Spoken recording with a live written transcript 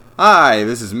Hi,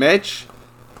 this is Mitch.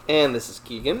 And this is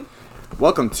Keegan.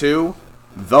 Welcome to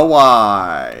The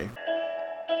Why.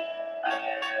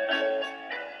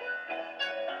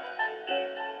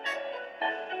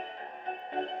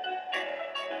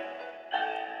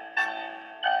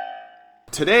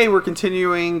 Today we're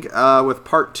continuing with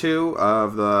part 2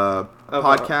 of the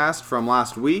podcast from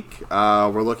last week.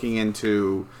 We're looking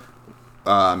into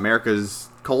America's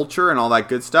culture and all that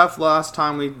good stuff. Last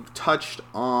time we touched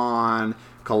on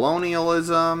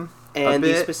colonialism and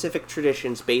the specific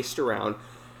traditions based around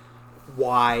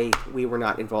why we were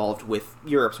not involved with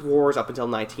Europe's wars up until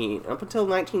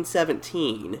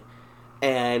 1917.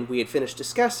 And we had finished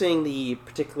discussing the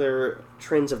particular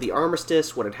trends of the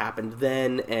armistice, what had happened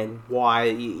then, and why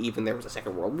even there was a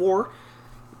Second World War.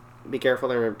 Be careful,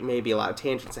 there may be a lot of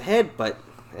tangents ahead, but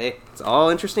hey, it's all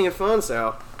interesting and fun,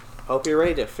 so hope you're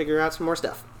ready to figure out some more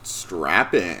stuff.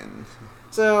 Strap in.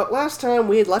 So, last time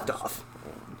we had left off,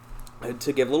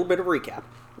 to give a little bit of a recap,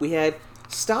 we had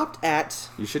stopped at...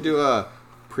 You should do a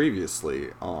previously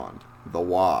on The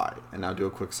Why, and now do a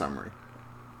quick summary.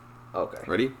 Okay.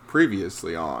 Ready?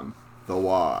 Previously on The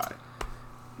Why.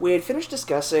 We had finished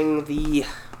discussing the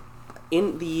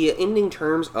ending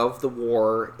terms of the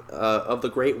war, of the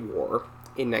Great War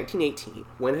in 1918.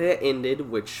 When it had ended,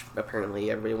 which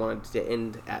apparently everybody wanted to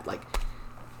end at like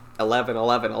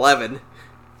 11/11/11.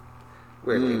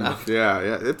 Weirdly enough. Yeah.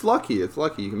 It's lucky. You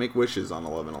can make wishes on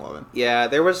 11/11. Yeah,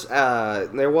 there was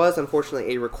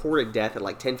unfortunately a recorded death at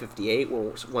like 10:58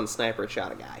 where one sniper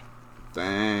shot a guy.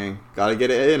 Dang. Gotta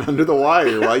get it in under the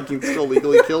wire while you can still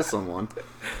legally kill someone.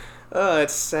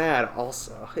 It's sad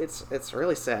also. It's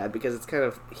really sad because it's kind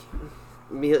of...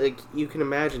 like, you can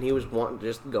imagine he was wanting to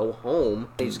just go home.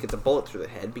 He just gets a bullet through the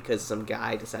head because some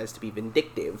guy decides to be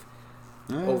vindictive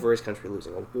over his country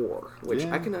losing a war. Which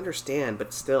I can understand,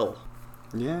 but still.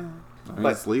 Yeah. I mean,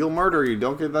 it's legal murder. You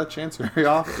don't get that chance very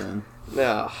often.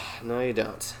 No, you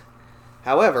don't.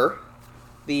 However...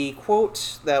 the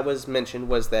quote that was mentioned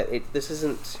was that this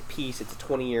isn't peace, it's a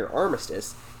 20-year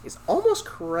armistice, is almost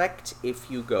correct if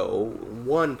you go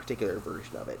one particular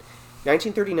version of it.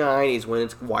 1939 is when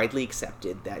it's widely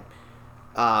accepted that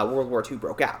World War II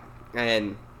broke out.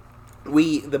 And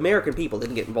the American people,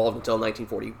 didn't get involved until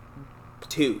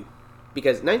 1942.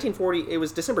 Because it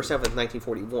was December 7th,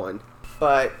 1941.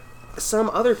 But some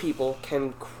other people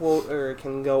can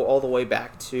go all the way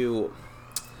back to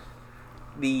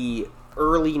the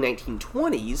early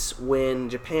 1920s when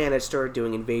Japan had started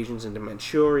doing invasions into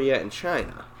Manchuria and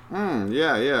China.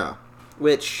 Yeah.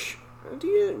 Which, do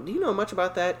you know much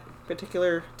about that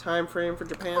particular time frame for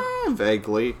Japan?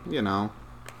 Vaguely,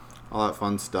 all that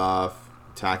fun stuff.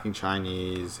 Attacking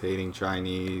Chinese, hating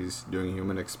Chinese, doing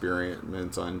human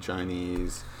experiments on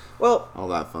Chinese. Well, all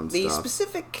that fun stuff.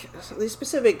 The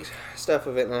specific stuff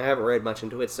of it, and I haven't read much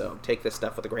into it, so take this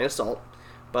stuff with a grain of salt.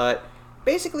 But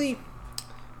basically,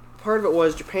 part of it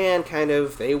was Japan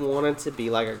they wanted to be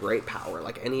like a great power,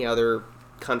 like any other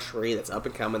country that's up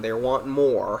and coming. They were wanting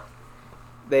more.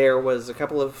 There was a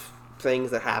couple of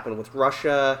things that happened with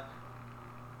Russia,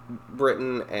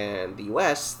 Britain, and the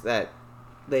U.S. that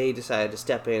they decided to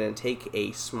step in and take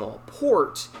a small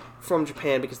port from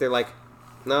Japan because they're like,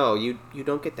 no, you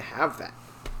don't get to have that.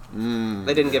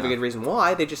 They didn't give a good reason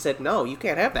why. They just said, no, you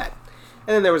can't have that.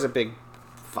 And then there was a big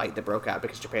fight that broke out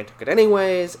because Japan took it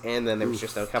anyways, and then there was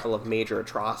just a couple of major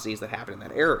atrocities that happened in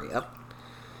that area,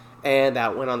 and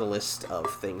that went on the list of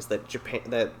things that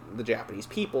the Japanese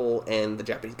people and the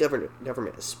Japanese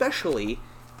government especially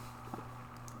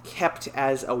kept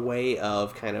as a way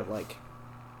of kind of like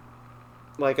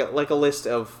a list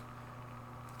of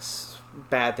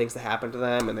bad things that happened to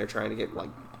them, and they're trying to get like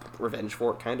revenge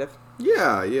for it, kind of.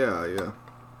 Yeah.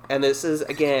 And this is,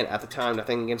 again, at the time,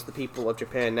 nothing against the people of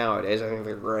Japan nowadays. I think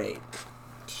they're great.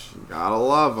 You gotta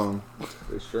love them.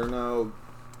 They sure know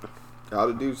how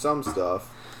to do some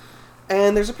stuff.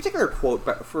 And there's a particular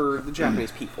quote for the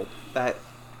Japanese people that,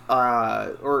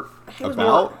 or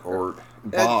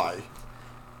by?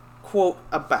 Quote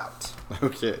about.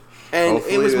 Okay. And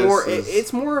hopefully it was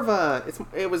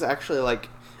it was actually like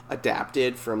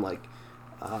adapted from like,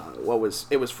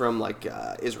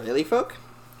 Israeli folk.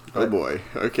 Oh boy,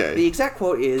 okay. The exact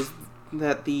quote is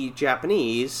that the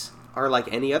Japanese are like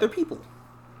any other people.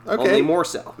 Okay. Only more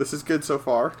so. This is good so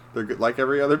far. They're good like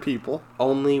every other people.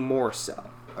 Only more so.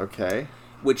 Okay.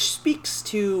 Which speaks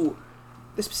to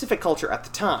the specific culture at the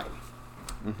time.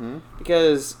 Mm-hmm.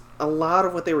 Because a lot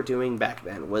of what they were doing back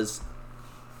then was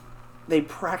they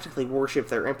practically worshipped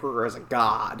their emperor as a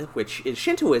god, which is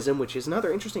Shintoism, which is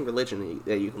another interesting religion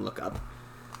that you can look up.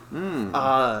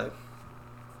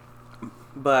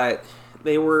 But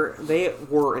they were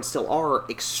and still are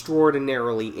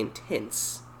extraordinarily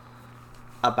intense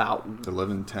about... To live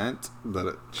intent?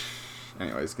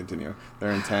 Anyways, continue.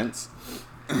 They're intense?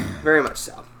 Very much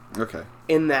so. Okay.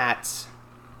 In that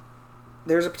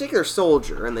there's a particular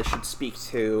soldier, and this should speak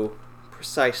to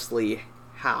precisely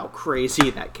how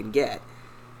crazy that can get,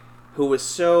 who was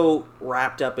so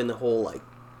wrapped up in the whole, like,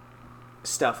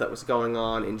 stuff that was going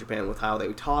on in Japan with how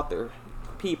they taught their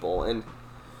people, and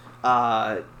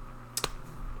how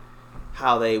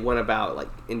they went about, like,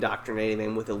 indoctrinating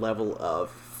them with a level of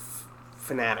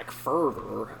fanatic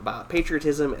fervor about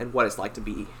patriotism and what it's like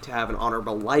to have an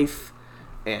honorable life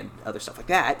and other stuff like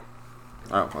that.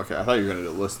 Oh, okay. I thought you were going to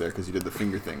do a list there because you did the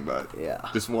finger thing, but yeah,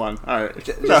 just one. All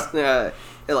right.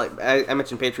 Like I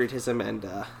mentioned patriotism and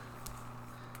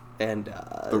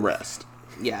the rest.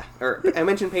 Yeah, or I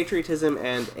mentioned patriotism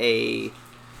and a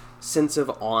sense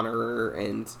of honor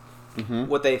and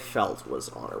what they felt was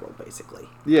honorable, basically.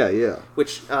 Yeah.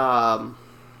 Which there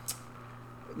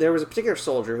was a particular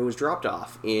soldier who was dropped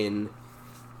off in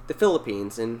the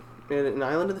Philippines, in an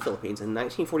island in the Philippines, in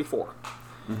 1944.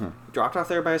 Dropped off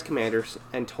there by his commanders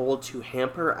and told to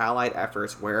hamper Allied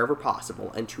efforts wherever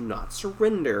possible and to not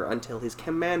surrender until his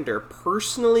commander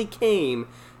personally came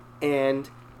and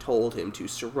told him to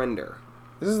surrender.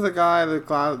 This is the guy,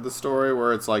 the story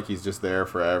where it's like he's just there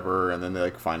forever and then they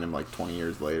like find him like 20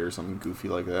 years later, something goofy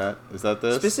like that. Is that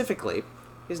this? Specifically,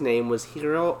 his name was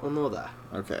Hiro Onoda.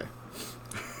 Okay.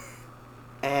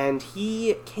 And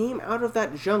he came out of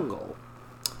that jungle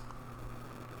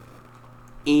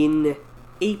in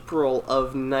April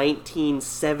of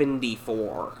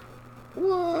 1974.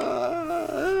 What?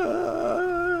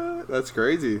 That's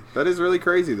crazy. That is really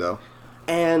crazy, though.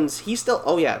 And he still...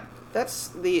 Oh, yeah. That's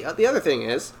the other thing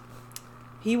is,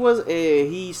 he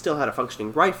still had a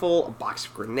functioning rifle, a box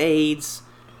of grenades.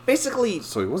 Basically...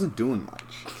 So he wasn't doing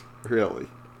much. Really.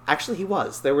 Actually, he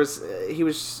was. He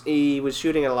was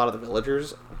shooting at a lot of the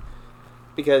villagers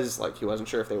because, like, he wasn't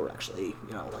sure if they were actually,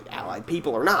 like, Allied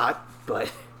people or not,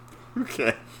 but...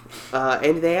 Okay.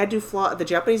 And they had to fly... The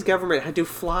Japanese government had to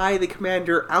fly the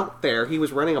commander out there. He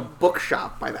was running a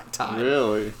bookshop by that time.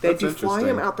 Really? They had to fly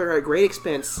him out there at great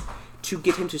expense to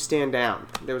get him to stand down.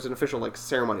 There was an official, like,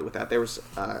 ceremony with that. There was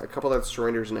a couple of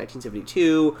surrenders in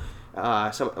 1972,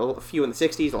 a few in the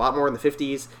 60s, a lot more in the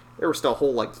 50s. There were still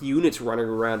whole, like, units running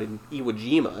around in Iwo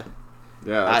Jima.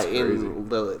 Yeah, that's crazy. In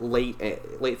the late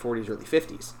 40s, early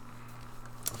 50s.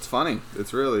 It's funny.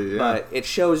 It's really, yeah. But it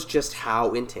shows just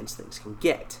how intense things can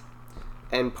get.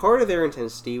 And part of their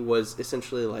intensity was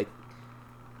essentially like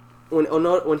when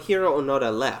Hiro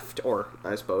Onoda left, or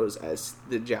I suppose as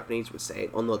the Japanese would say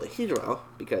it, Onoda Hiro,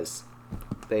 because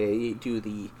they do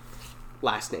the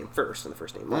last name first and the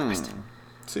first name last.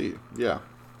 See, yeah.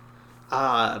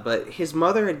 But his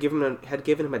mother had given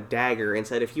him a dagger and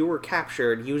said, if you were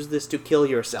captured, use this to kill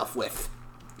yourself with.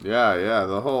 Yeah,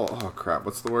 the whole... Oh, crap.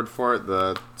 What's the word for it?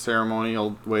 The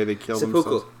ceremonial way they kill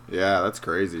themselves? Yeah, that's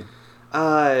crazy.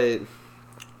 Not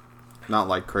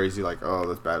like crazy, like, oh,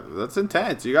 that's bad. That's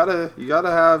intense. You gotta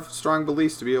have strong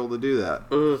beliefs to be able to do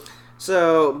that.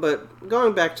 So, but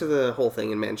going back to the whole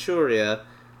thing in Manchuria,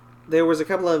 there was a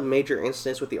couple of major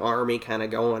incidents with the army kind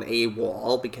of going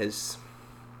AWOL, because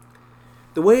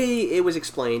the way it was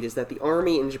explained is that the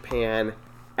army in Japan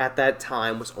at that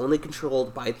time was only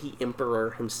controlled by the emperor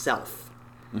himself.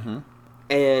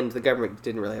 And the government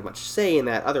didn't really have much say in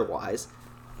that otherwise.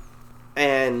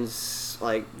 And,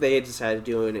 like, they had decided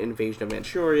to do an invasion of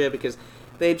Manchuria because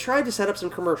they had tried to set up some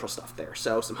commercial stuff there.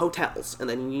 So, some hotels. And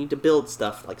then you need to build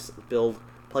stuff, like, build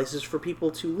places for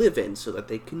people to live in so that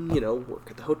they can, work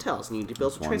at the hotels. And you need to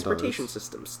build transportation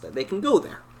systems that they can go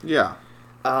there. Yeah.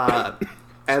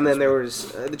 And then there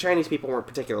was... the Chinese people weren't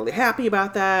particularly happy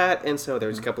about that, and so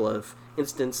there's a couple of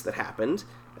incidents that happened.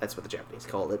 That's what the Japanese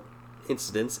called it.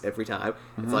 Incidents every time.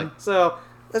 It's like, so,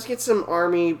 let's get some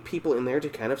army people in there to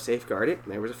kind of safeguard it.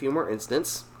 And there was a few more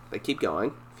incidents. They keep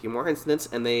going. A few more incidents,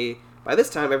 and they... By this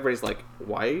time, everybody's like,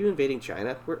 why are you invading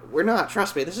China? We're not.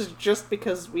 Trust me. This is just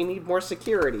because we need more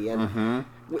security, and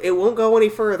it won't go any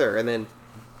further. And then,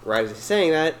 right as he's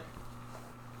saying that,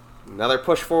 another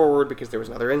push forward because there was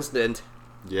another incident.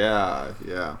 Yeah.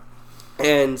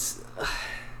 And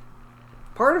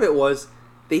part of it was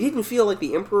they didn't feel like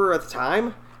the emperor at the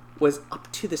time was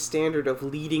up to the standard of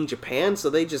leading Japan, so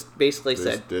they just basically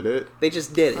said... Did it? They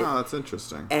just did it. Oh, that's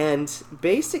interesting. And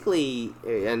basically,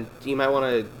 and you might want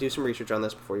to do some research on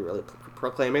this before you really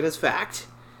proclaim it as fact.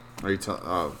 Are you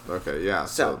oh, okay, yeah.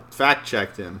 So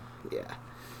fact-checked him. Yeah.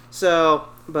 So,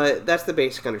 but that's the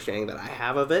basic understanding that I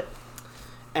have of it.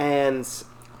 And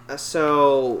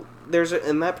so...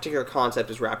 and that particular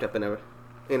concept is wrapped up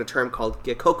in a term called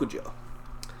Gyakokujo.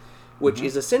 which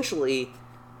is essentially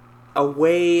a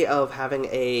way of having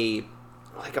a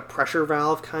pressure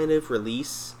valve kind of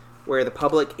release where the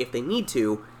public, if they need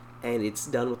to, and it's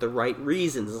done with the right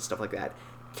reasons and stuff like that,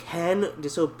 can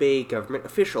disobey government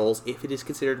officials if it is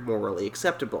considered morally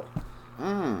acceptable.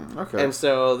 Okay. And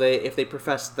so if they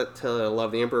profess to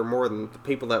love the emperor more than the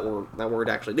people that weren't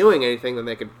actually doing anything, then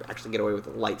they could actually get away with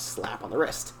a light slap on the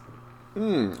wrist.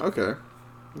 Okay.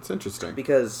 That's interesting.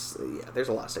 Because, there's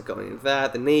a lot of stuff going into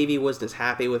that. The Navy wasn't as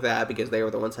happy with that because they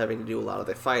were the ones having to do a lot of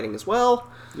the fighting as well.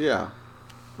 Yeah.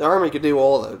 The Army could do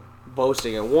all the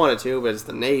boasting it wanted to, but it's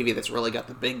the Navy that's really got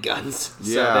the big guns.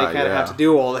 So they kind of have to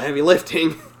do all the heavy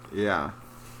lifting. Yeah.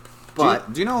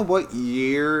 But do you know what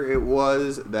year it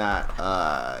was that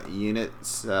Unit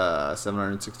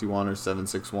 761 or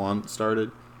 761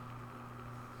 started?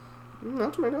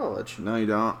 Not to my knowledge. No, you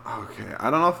don't? Okay. I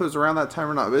don't know if it was around that time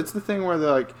or not, but it's the thing where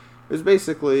they're it was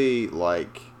basically the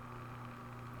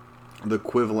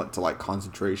equivalent to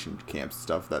concentration camps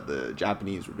stuff that the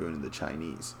Japanese were doing to the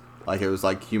Chinese. It was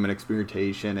human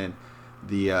experimentation and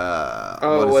the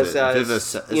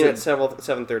Unit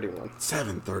 731.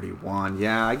 731.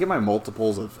 Yeah, I get my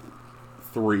multiples of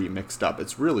 3 mixed up.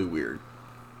 It's really weird.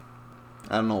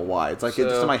 I don't know why. It's just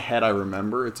in my head I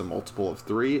remember it's a multiple of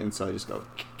 3, and so I just go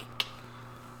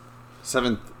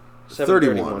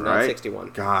 731, right? 61.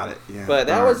 Got it. Yeah. But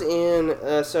that was in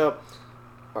so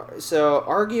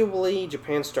arguably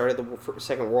Japan started the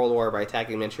Second World War by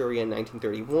attacking Manchuria in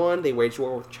 1931. They waged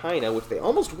war with China, which they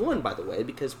almost won, by the way,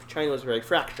 because China was very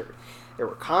fractured. There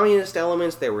were communist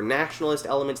elements, there were nationalist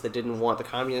elements that didn't want the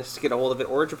communists to get a hold of it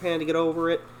or Japan to get over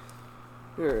it.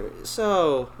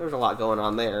 So there's a lot going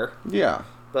on there. Yeah.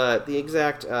 But the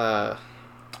exact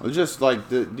it's just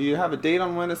do you have a date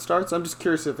on when it starts? I'm just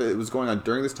curious if it was going on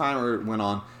during this time or it went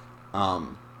on.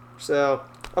 So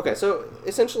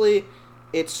essentially,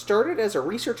 it started as a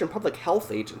research and public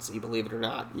health agency, believe it or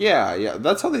not. Yeah.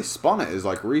 That's how they spun it, is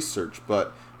research.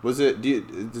 But was it?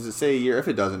 Does it say a year? If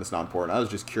it doesn't, it's not important. I was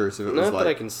just curious if it was not that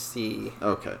I can see.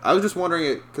 Okay, I was just wondering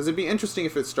it because it'd be interesting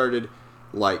if it started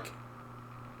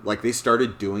they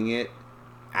started doing it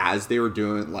as they were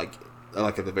doing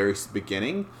at the very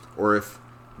beginning, or if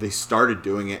they started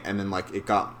doing it and then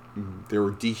they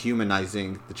were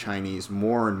dehumanizing the Chinese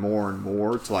more and more and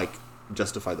more to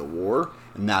justify the war,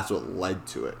 and that's what led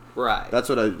to it. Right. That's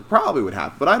what probably would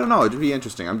happen, but I don't know. It'd be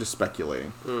interesting. I'm just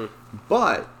speculating.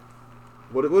 But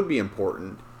what it would be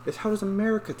important is, how does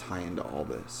America tie into all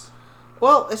this?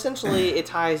 Well, essentially, it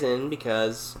ties in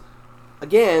because,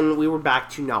 again, we were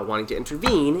back to not wanting to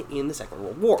intervene in the Second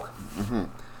World War. Mm-hmm.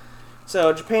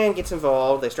 So Japan gets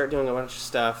involved. They start doing a bunch of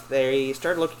stuff. They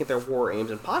start looking at their war aims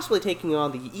and possibly taking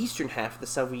on the eastern half of the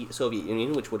Soviet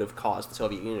Union, which would have caused the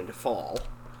Soviet Union to fall.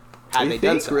 Had they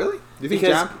done so. Really? Do you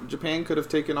think Japan could have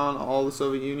taken on all the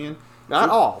Soviet Union? Not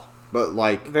all. But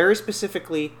very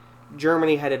specifically,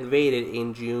 Germany had invaded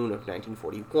in June of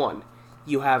 1941.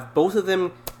 You have both of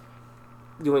them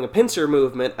doing a pincer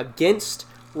movement against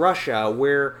Russia,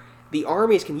 where the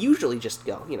armies can usually just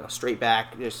go, straight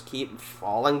back, just keep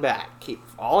falling back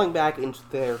into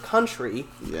their country,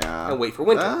 and wait for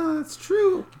winter. That's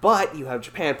true. But you have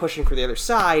Japan pushing for the other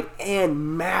side,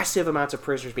 and massive amounts of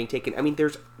prisoners being taken. I mean,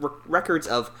 there's records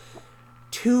of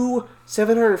 2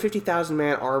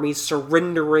 750,000-man armies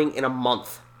surrendering in a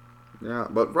month. Yeah,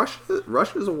 but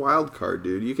Russia's a wild card,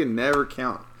 dude. You never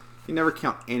count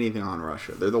anything on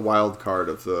Russia. They're the wild card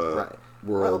of the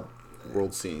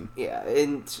world scene. Yeah,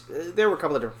 and there were a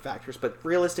couple of different factors, but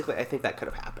realistically, I think that could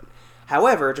have happened.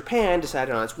 However, Japan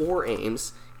decided on its war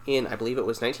aims in, I believe it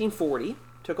was 1940,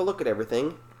 took a look at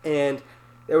everything, and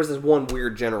there was this one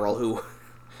weird general who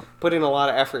put in a lot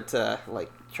of effort to,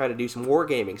 try to do some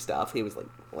wargaming stuff. He was,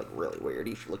 really weird.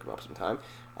 You should look him up sometime.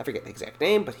 I forget the exact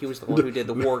name, but he was the one who did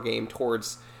the war game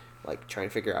towards, trying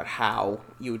to figure out how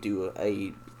you would do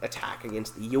a attack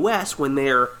against the U.S. when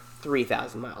they're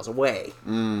 3,000 miles away.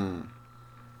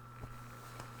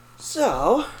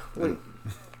 So,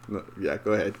 yeah,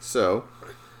 go ahead. So,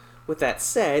 with that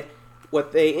said,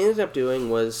 what they ended up doing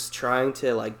was trying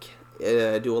to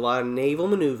do a lot of naval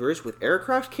maneuvers with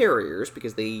aircraft carriers,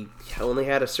 because they only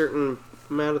had a certain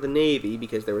amount of the Navy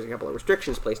because there was a couple of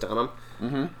restrictions placed on them.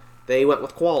 Mm-hmm. They went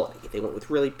with quality. They went with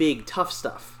really big, tough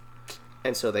stuff.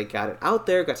 And so they got it out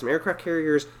there, got some aircraft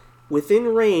carriers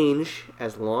within range,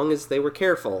 as long as they were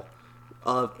careful,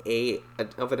 of an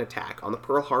attack on the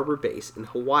Pearl Harbor base in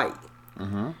Hawaii.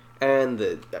 Mm-hmm.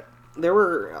 And there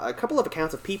were a couple of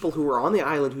accounts of people who were on the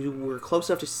island who were close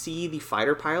enough to see the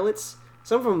fighter pilots.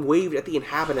 Some of them waved at the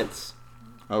inhabitants.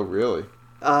 Oh, really?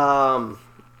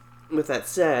 With that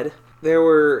said,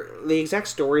 the exact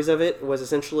stories of it was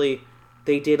essentially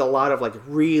they did a lot of like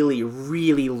really,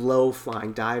 really low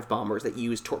flying dive bombers that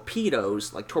used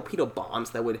torpedoes, like torpedo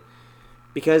bombs that would,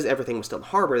 because everything was still in the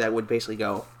harbor, that would basically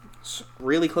go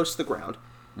really close to the ground.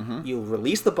 Mm-hmm. You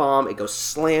release the bomb, it goes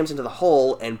slams into the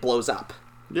hull and blows up.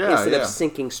 Yeah, instead of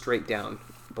sinking straight down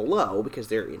below because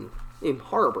they're in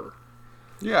harbor.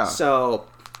 Yeah. So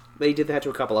they did that to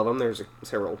a couple of them. There's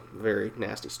several very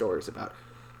nasty stories about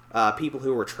people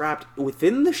who were trapped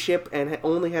within the ship and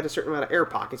only had a certain amount of air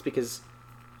pockets because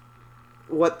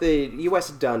what the U.S.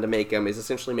 had done to make them is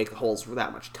essentially make the holes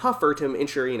that much tougher to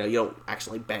ensure, you don't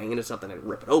actually bang into something and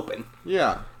rip it open.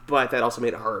 Yeah. But that also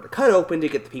made it harder to cut open to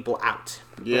get the people out.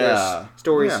 Yeah. There's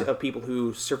stories of people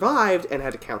who survived and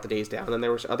had to count the days down, and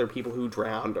there was other people who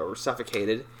drowned or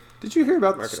suffocated. Did you hear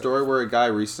about the story where a guy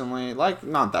recently, like,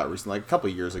 not that recently, like a couple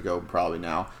of years ago probably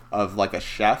now, of like a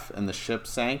chef and the ship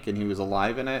sank and he was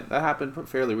alive in it? That happened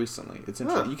fairly recently. It's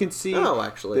interesting. You can see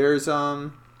there's,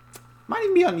 might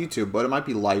even be on YouTube, but it might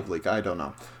be live leak. I don't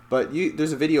know. But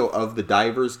there's a video of the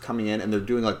divers coming in and they're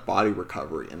doing like body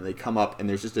recovery and they come up and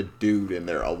there's just a dude in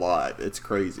there alive. It's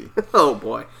crazy. Oh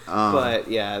boy. But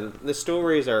yeah, the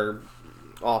stories are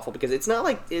awful because it's not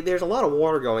like there's a lot of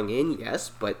water going in,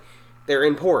 yes, but they're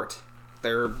in port.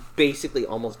 They're basically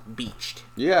almost beached.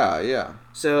 Yeah, yeah.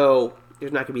 So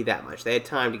there's not going to be that much. They had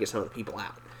time to get some of the people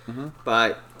out. Mm-hmm.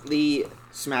 But the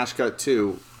smash cut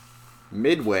to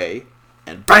midway.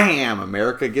 And bam!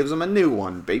 America gives them a new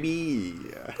one, baby.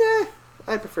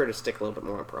 I'd prefer to stick a little bit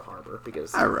more on Pearl Harbor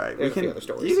because there's a few other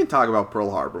stories. You can talk about Pearl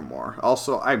Harbor more.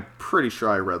 Also, I'm pretty sure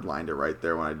I redlined it right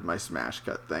there when I did my smash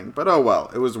cut thing. But oh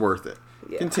well, it was worth it.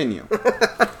 Yeah. Continue.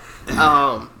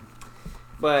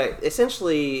 But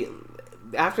essentially,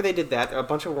 after they did that, a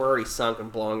bunch of them were already sunk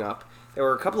and blowing up. There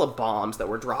were a couple of bombs that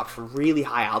were dropped from really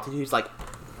high altitudes, like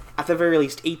at the very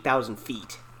least 8,000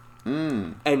 feet.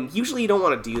 And usually you don't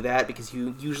want to do that because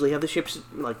you usually have the ships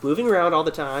like moving around all the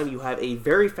time. You have a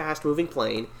very fast moving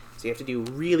plane, so you have to do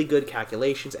really good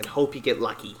calculations and hope you get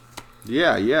lucky.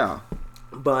 Yeah, yeah.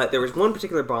 But there was one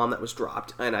particular bomb that was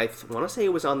dropped, and I want to say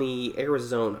it was on the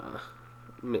Arizona.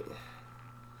 I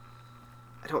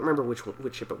don't remember which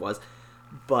ship it was,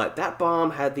 but that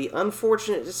bomb had the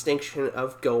unfortunate distinction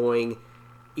of going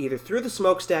either through the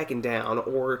smokestack and down,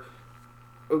 or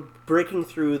breaking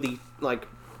through the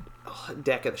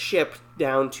deck of the ship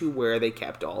down to where they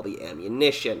kept all the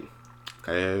ammunition.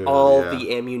 The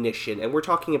ammunition. And we're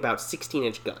talking about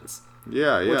 16-inch guns.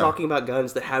 Yeah, yeah. We're talking about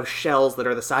guns that have shells that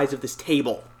are the size of this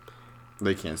table.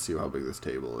 They can't see how big this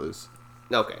table is.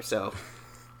 Okay,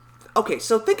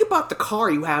 so think about the car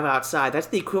you have outside. That's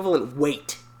the equivalent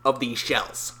weight of these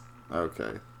shells.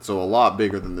 Okay. So a lot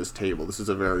bigger than this table. This is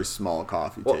a very small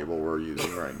coffee table we're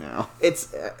using right now.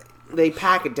 It's they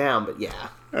pack it down, but yeah.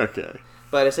 Okay.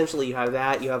 But essentially you have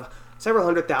that. You have several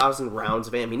 100,000 rounds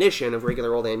of ammunition, of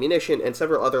regular old ammunition, and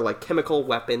several other chemical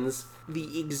weapons.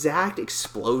 The exact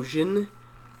explosion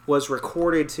was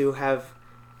recorded to have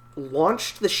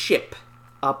launched the ship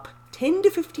up 10 to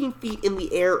 15 feet in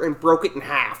the air and broke it in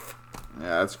half.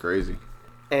 Yeah, that's crazy.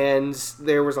 And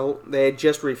they had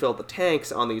just refilled the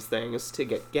tanks on these things to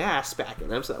get gas back in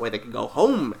them, so that way they could go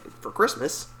home for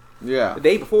Christmas. Yeah. The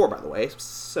day before, by the way,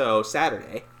 so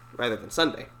Saturday rather than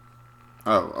Sunday.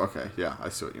 Oh, okay. Yeah, I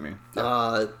see what you mean.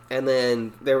 Yeah. And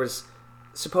then there was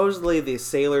supposedly the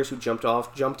sailors who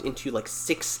jumped into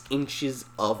 6 inches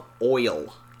of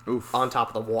oil. Oof. On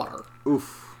top of the water.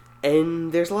 Oof.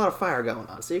 And there's a lot of fire going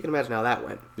on, so you can imagine how that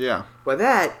went. Yeah. But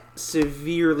that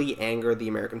severely angered the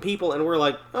American people, and we're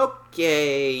like,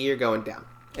 okay, you're going down.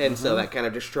 And so that kind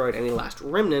of destroyed any last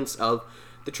remnants of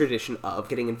the tradition of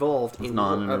getting involved in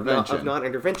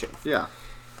non-intervention. Yeah.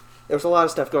 There was a lot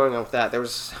of stuff going on with that.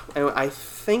 I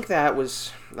think that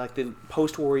was the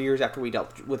post-war years after we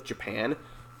dealt with Japan.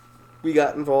 We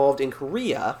got involved in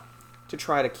Korea to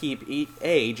try to keep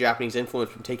Japanese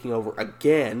influence from taking over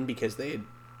again because they had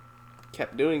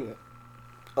kept doing it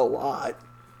a lot.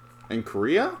 In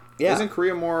Korea? Yeah. Isn't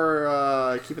Korea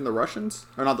more keeping the Russians?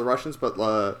 Or not the Russians, but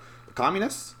the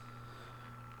communists?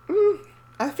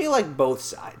 I feel like both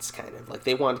sides, kind of.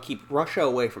 They wanted to keep Russia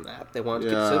away from that. They wanted to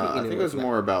keep the Soviet Union I think it was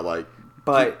more about,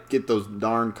 get those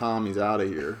darn commies out of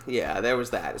here. Yeah, there was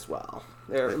that as well.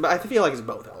 But I feel like it's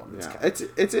both elements. Yeah.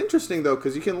 It's interesting, though,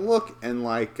 because you can look and,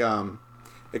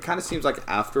 it kind of seems like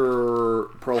after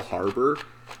Pearl Harbor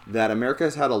that America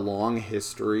has had a long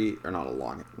history, or not a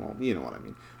long, well, you know what I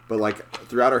mean. But,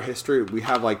 throughout our history, we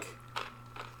have,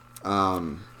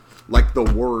 the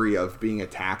worry of being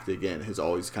attacked again has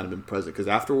always kind of been present. Because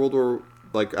after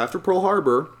after Pearl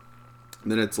Harbor,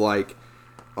 then it's oh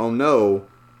no,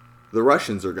 the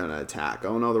Russians are going to attack.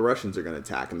 Oh no, the Russians are going to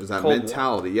attack. And there's that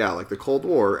mentality. Yeah, the Cold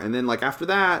War. And then after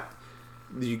that,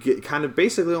 you get kind of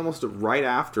basically almost right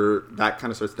after that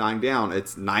kind of starts dying down,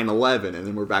 it's 9/11, and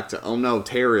then we're back to, oh no,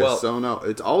 terrorists, oh no.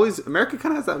 It's always, America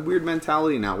kind of has that weird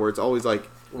mentality now where it's always like,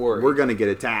 we're going to get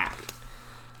attacked.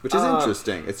 Which is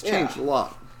interesting. It's changed a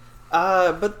lot.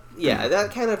 But yeah,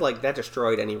 that kind of like, that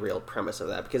destroyed any real premise of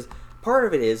that, because part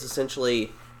of it is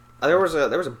essentially, there was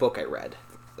a book I read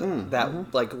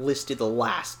that like listed the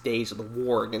last days of the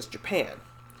war against Japan.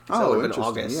 So it would have been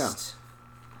August.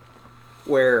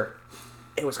 Where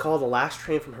it was called The Last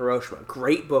Train from Hiroshima.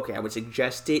 Great book. I would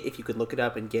suggest it if you could look it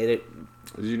up and get it.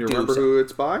 Do you remember who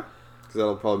it's by? Because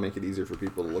that'll probably make it easier for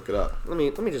people to look it up. Let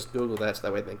me just Google that so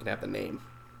that way they can have the name.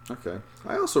 Okay.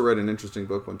 I also read an interesting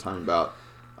book one time about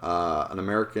an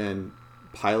American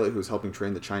pilot who was helping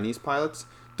train the Chinese pilots.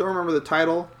 Don't remember the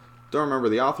title. Don't remember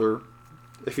the author.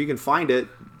 If you can find it,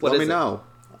 let me know.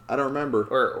 I don't remember.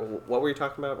 Or what were you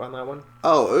talking about on that one?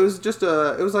 Oh, it was just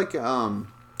it was like, I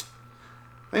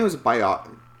think it was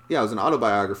it was an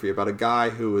autobiography about a guy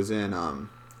who was in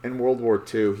World War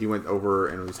II. He went over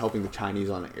and was helping the Chinese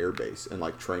on an air base and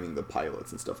like training the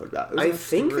pilots and stuff like that. I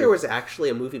think there was actually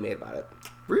a movie made about it.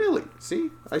 Really? See?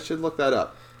 I should look that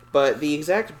up. But the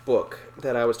exact book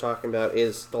that I was talking about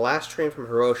is The Last Train from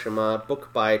Hiroshima,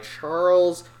 book by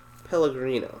Charles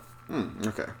Pellegrino.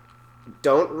 Okay.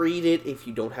 Don't read it if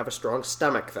you don't have a strong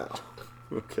stomach, though.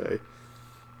 Okay.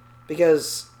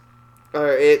 Because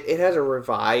it has a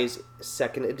revised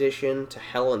second edition to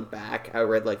Hell and Back. I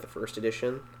read, like, the first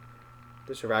edition.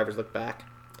 The Survivors Look Back.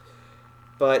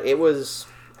 But it was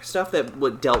stuff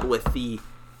that dealt with the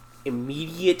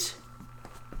immediate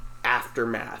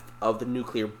aftermath of the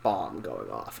nuclear bomb going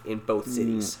off in both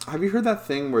cities. Have you heard that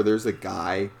thing where there's a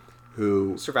guy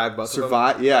who survived both of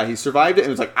them? Yeah, he survived it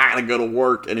and was like, I gotta go to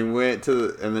work, and he went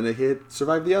and then he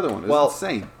survived the other one. It was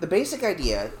insane. The basic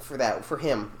idea for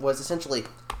him was essentially,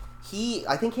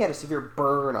 I think he had a severe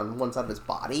burn on one side of his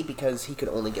body because he could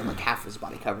only get like half of his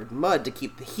body covered in mud to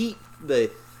keep the heat,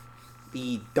 the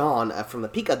dawn from the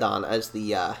Pika dawn, as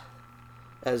the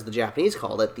Japanese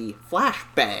called it, the flash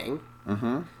bang.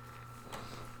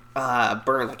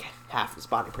 Burned like half his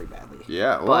body pretty badly.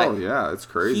 Yeah, well, yeah, it's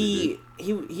crazy.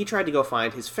 He tried to go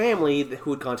find his family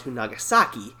who had gone to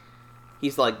Nagasaki.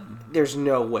 He's like, there's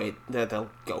no way that they'll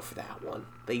go for that one.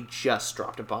 They just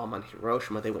dropped a bomb on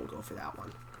Hiroshima. They won't go for that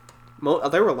one.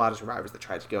 There were a lot of survivors that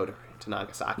tried to go to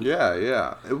Nagasaki.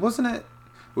 Yeah.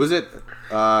 Was it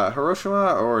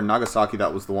Hiroshima or Nagasaki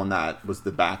that was the one that was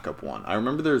the backup one? I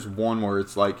remember there's one where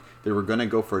it's like they were going to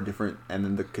go for a different, and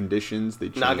then the conditions, they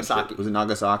changed Nagasaki. It. Was it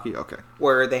Nagasaki? Okay.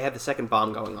 Where they had the second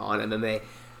bomb going on, and then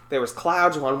there was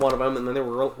clouds on one of them, and then they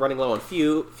were running low on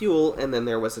fuel, and then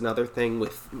there was another thing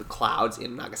with the clouds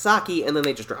in Nagasaki, and then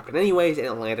they just dropped it anyways, and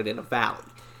it landed in a valley.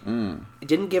 It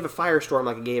didn't give a firestorm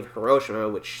like it gave Hiroshima,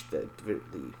 which don't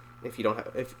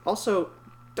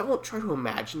try to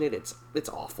imagine it. It's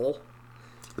awful.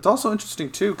 It's also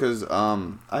interesting too because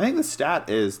I think the stat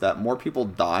is that more people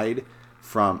died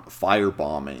from fire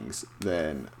bombings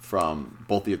than from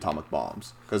both the atomic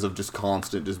bombs because of just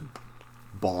constant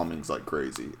bombings like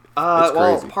crazy.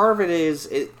 Well, part of it is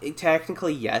it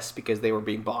technically yes, because they were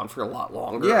being bombed for a lot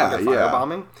longer. Under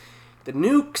firebombing. The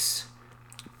nukes.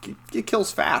 It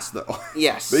kills fast, though.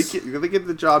 Yes. They get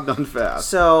the job done fast.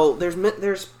 So,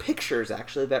 there's pictures,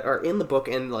 actually, that are in the book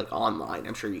and, like, online.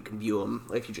 I'm sure you can view them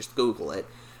if you just Google it.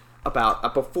 About a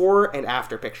before and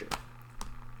after picture.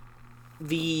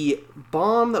 The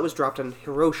bomb that was dropped on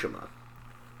Hiroshima.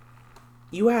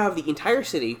 You have the entire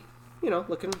city,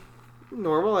 looking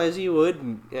normal as you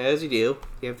do.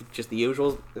 You have just the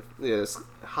usual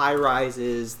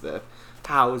high-rises, the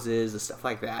houses, the stuff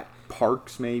like that.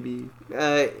 Parks, maybe?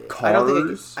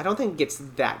 Cars? I don't think it gets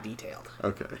that detailed.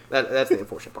 Okay. That's the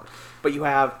unfortunate part. But you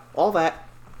have all that.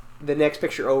 The next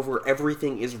picture over,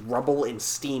 everything is rubble and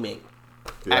steaming.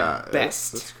 Yeah, at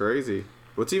best. That's crazy.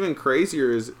 What's even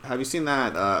crazier is, have you seen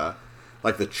that,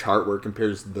 like the chart where it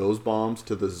compares those bombs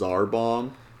to the Tsar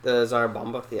bomb? The Tsar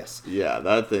bomba, yes. Yeah,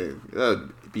 that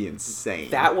would be insane.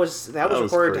 That was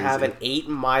reported to have an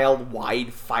 8-mile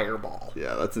wide fireball.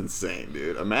 Yeah, that's insane,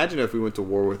 dude. Imagine if we went to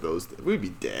war with those. We'd be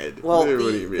dead. Well,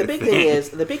 the big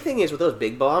thing is with those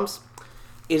big bombs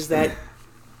is that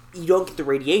you don't get the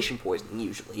radiation poisoning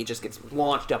usually. It just gets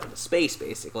launched up into space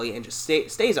basically and just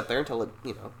stays up there until it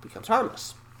becomes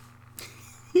harmless.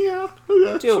 Yeah,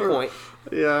 to a point.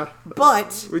 Yeah,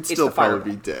 but we'd still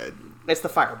probably be dead. It's the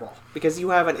fireball. Because you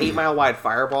have an 8-mile wide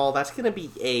fireball, that's going to be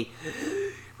a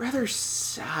rather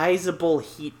sizable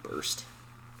heat burst.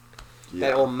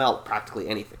 Yeah. That will melt practically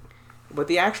anything. But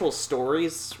the actual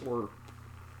stories were,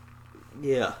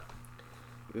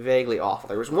 vaguely awful.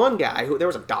 There was one guy there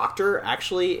was a doctor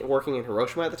actually working in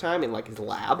Hiroshima at the time in like his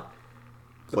lab.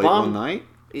 Late one night?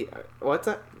 What's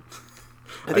that?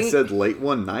 I said late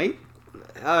one night?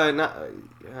 Not.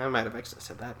 I might have actually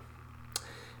said that.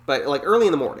 But like early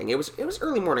in the morning. It was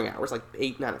early morning hours, like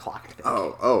 8, 9 o'clock, I think.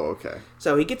 Oh, okay.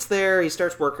 So he gets there, he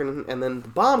starts working, and then the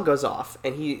bomb goes off,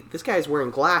 and this guy's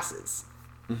wearing glasses.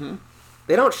 Mm-hmm.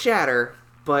 They don't shatter,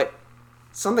 but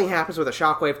something happens with a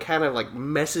shockwave, kind of like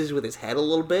messes with his head a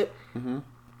little bit,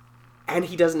 and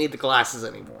he doesn't need the glasses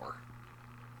anymore.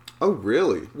 Oh,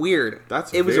 really? Weird.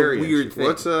 It was a weird thing.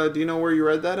 What's do you know where you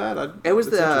read that at? It was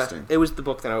the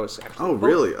book that I was. Oh,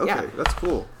 really? Okay, yeah. That's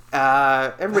cool.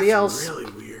 Everybody else.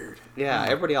 Really weird. Yeah,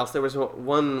 everybody else. There was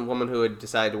one woman who had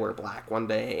decided to wear black one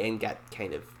day and got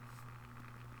kind of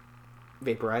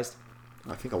vaporized.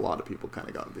 I think a lot of people kind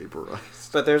of got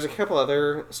vaporized. But there's a couple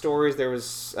other stories. There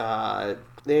was the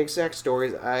exact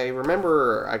stories. I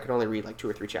remember I could only read like 2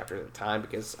 or 3 chapters at a time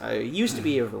because I used to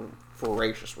be a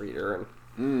voracious reader.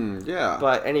 Yeah.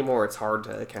 But anymore, it's hard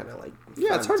to kind of like.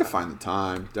 Yeah, it's hard to find the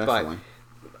time. Definitely.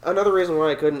 But another reason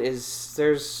why I couldn't is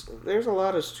there's a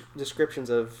lot of descriptions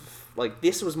of like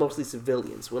this was mostly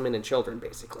civilians, women and children,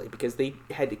 basically, because they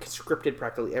had conscripted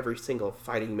practically every single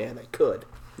fighting man they could.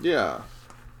 Yeah.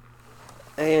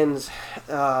 And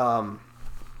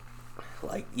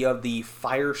like you have the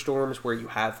firestorms where you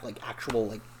have like actual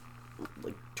like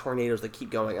tornadoes that keep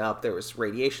going up. There was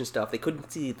radiation stuff. They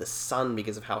couldn't see the sun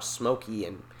because of how smoky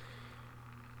and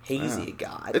hazy it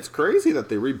got. It's crazy that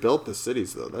they rebuilt the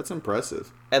cities, though. That's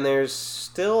impressive. And there's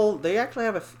still they actually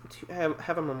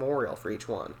have a memorial for each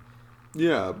one.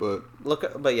 Yeah, but look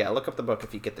up the book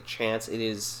if you get the chance.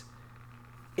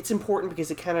 It's important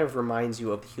because it kind of reminds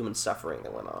you of the human suffering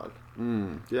that went on.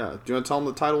 Yeah. Do you want to tell them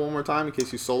the title one more time in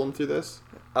case you sold them through this?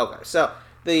 Okay, so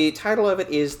the title of it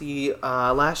is The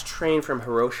Last Train from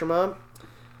Hiroshima,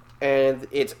 and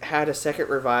it had a second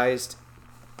revised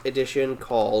edition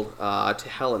called To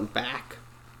Hell and Back.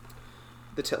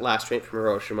 The Last Train from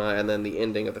Hiroshima, and then the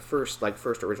ending of the first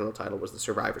original title was The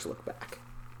Survivors Look Back.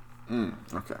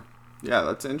 Okay. Yeah,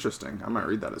 that's interesting. I might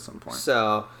read that at some point.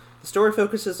 So, the story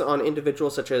focuses on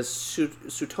individuals such as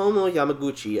Tsutomu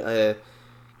Yamaguchi, a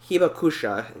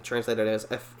Hibakusha, translated as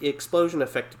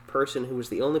explosion-affected person who was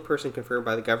the only person confirmed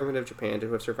by the government of Japan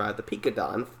to have survived the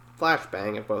Pikadan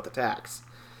flashbang of both attacks.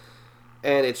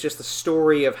 And it's just the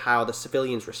story of how the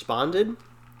civilians responded,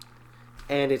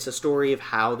 and it's a story of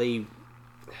how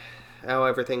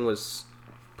everything was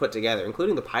put together,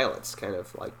 including the pilots, kind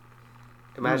of like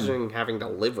imagining having to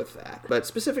live with that. But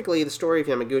specifically, the story of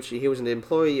Yamaguchi, he was an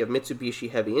employee of Mitsubishi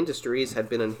Heavy Industries, had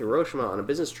been in Hiroshima on a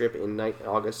business trip in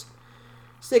August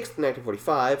 6th,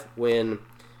 1945, when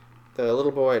the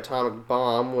little boy atomic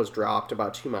bomb was dropped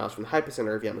about 2 miles from the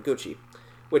hypocenter of Yamaguchi,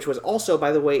 which was also,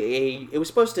 by the way, it was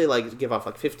supposed to like give off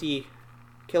like 50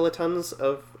 kilotons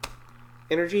of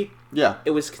energy. Yeah.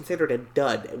 It was considered a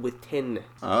dud with 10.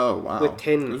 Oh, wow. With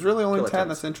 10 It was really only kilotons. 10.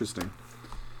 That's interesting.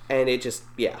 And it just,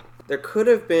 yeah. There could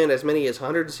have been as many as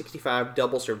 165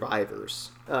 double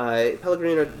survivors.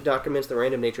 Pellegrino documents the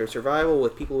random nature of survival,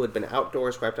 with people who had been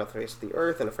outdoors wiped off the face of the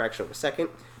earth in a fraction of a second,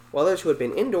 while others who had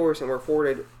been indoors and were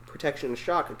afforded protection and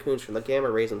shock cocoons from the gamma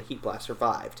rays and the heat blast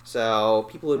survived. So,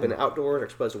 people who had been outdoors or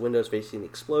exposed to windows facing the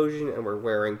explosion and were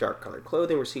wearing dark-colored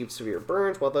clothing received severe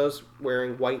burns, while those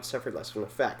wearing white suffered less of an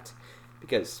effect,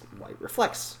 because white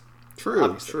reflects. True,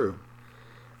 obviously. true.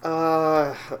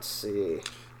 Let's see.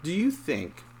 Do you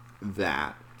think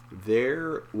that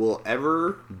there will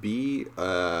ever be,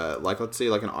 let's say,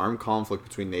 like an armed conflict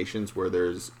between nations where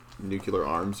there's nuclear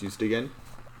arms used again?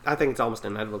 I think it's almost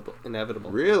inevitable.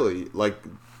 Really? Like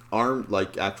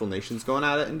actual nations going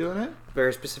at it and doing it?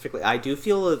 Very specifically, I do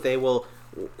feel that they will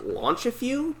launch a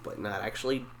few, but not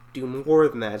actually do more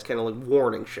than that. It's kind of like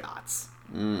warning shots.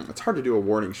 It's hard to do a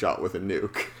warning shot with a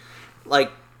nuke.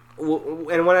 Like,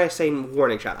 and when I say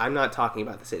warning shot, I'm not talking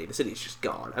about the city. The city's just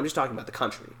gone. I'm just talking about the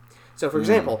country. So, for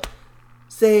example,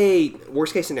 say,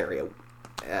 worst case scenario,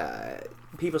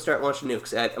 people start launching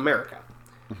nukes at America.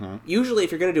 Mm-hmm. Usually,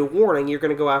 if you're going to do a warning, you're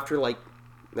going to go after, like,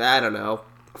 I don't know,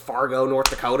 Fargo, North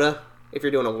Dakota, if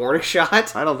you're doing a warning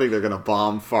shot. I don't think they're going to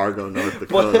bomb Fargo, North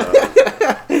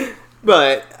Dakota.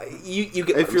 But you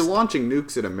get... If you're launching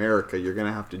nukes at America, you're going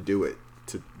to have to do it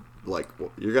to, like,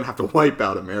 you're going to have to wipe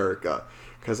out America.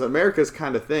 Because America's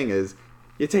kind of thing is,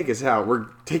 you take us out, we're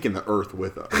taking the Earth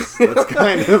with us. That's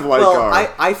kind of like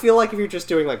I feel like if you're just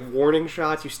doing, like, warning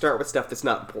shots, you start with stuff that's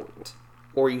not important.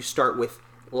 Or you start with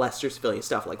lesser civilian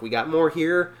stuff. Like, we got more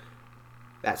here,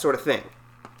 that sort of thing.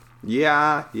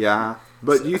 Yeah.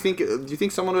 But do you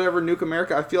think someone would ever nuke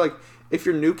America? I feel like if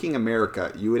you're nuking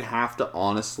America, you would have to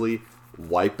honestly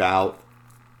wipe out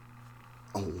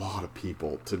a lot of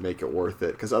people to make it worth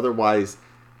it. Because otherwise,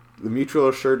 the mutual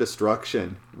assured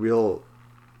destruction.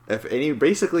 If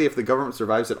the government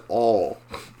survives at all,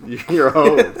 you're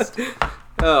hosed.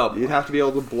 Oh, you'd have to be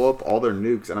able to blow up all their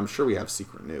nukes, and I'm sure we have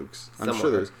secret nukes. I'm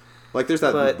sure there's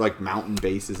that mountain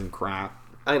bases and crap.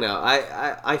 I know.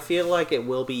 I feel like it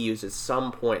will be used at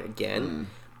some point again,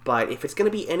 but if it's going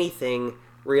to be anything,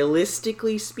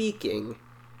 realistically speaking,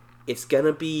 it's going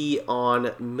to be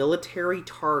on military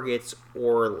targets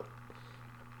or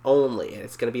only, and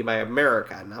it's going to be by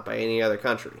America, not by any other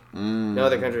country. No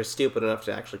other country is stupid enough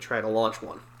to actually try to launch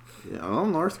one. Yeah, well,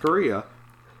 North Korea.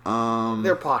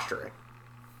 They're posturing.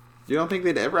 You don't think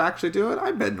they'd ever actually do it?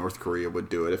 I bet North Korea would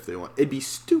do it if they want. It'd be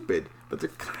stupid, but they're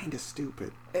kind of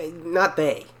stupid. Not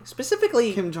they.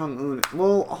 Specifically... Kim Jong-un.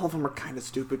 Well, all of them are kind of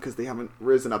stupid because they haven't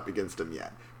risen up against him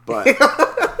yet. But,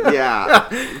 yeah,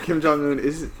 Kim Jong-un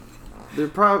is... They're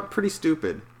probably pretty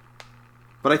stupid.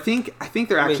 But I think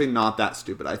they're actually not that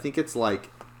stupid. I think it's like...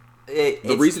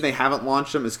 the reason they haven't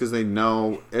launched them is because they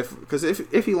know...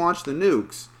 If he launched the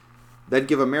nukes, that'd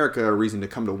give America a reason to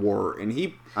come to war.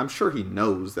 And I'm sure he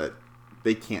knows that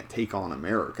they can't take on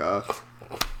America.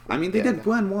 I mean, they did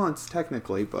win once,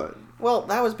 technically, but... Well,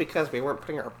 that was because we weren't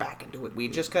putting our back into it. We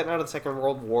had just gotten out of the Second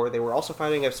World War. They were also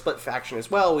fighting a split faction as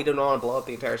well. We didn't want to blow up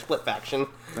the entire split faction.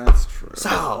 That's true.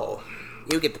 So,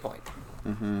 you get the point.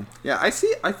 Mm-hmm. Yeah, I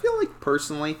feel like,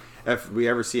 personally, if we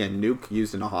ever see a nuke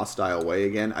used in a hostile way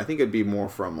again, I think it'd be more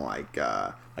from, like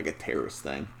a terrorist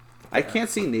thing. Yeah. I can't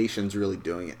see nations really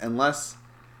doing it, unless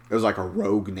it was, like, a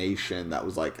rogue nation that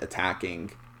was, like,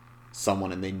 attacking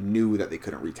someone and they knew that they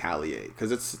couldn't retaliate,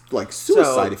 because it's like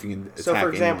suicide if you can attack for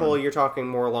example, anyone. You're talking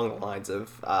more along the lines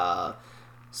of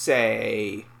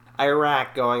say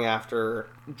Iraq going after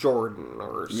Jordan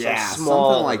or some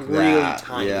small like really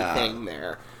tiny thing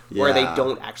there where they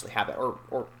don't actually have it,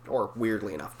 or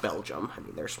weirdly enough Belgium. I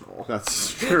mean, they're small.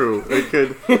 That's true.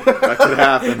 That could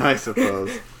happen, I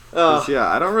suppose.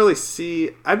 I don't really see...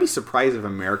 I'd be surprised if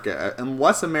America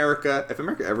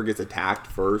ever gets attacked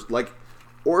first, like,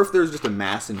 or if there's just a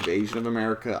mass invasion of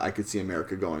America, I could see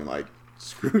America going like,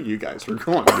 screw you guys, we're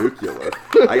going nuclear.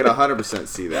 I could 100%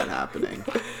 see that happening.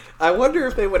 I wonder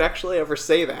if they would actually ever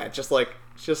say that, just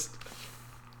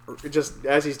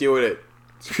as he's doing it.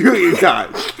 Screw you guys.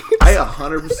 I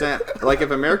 100%, like, if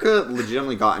America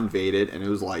legitimately got invaded and it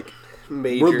was like,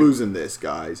 we're losing this,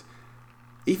 guys.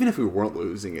 Even if we weren't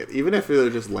losing it, even if it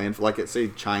was just like, say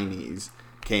Chinese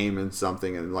came and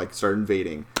something and like started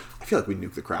invading, I feel like we'd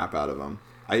nuke the crap out of them.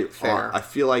 I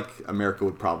feel like America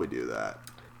would probably do that.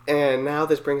 And now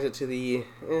this brings it to the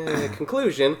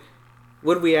conclusion.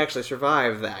 Would we actually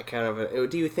survive that kind of...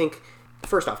 do you think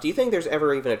there's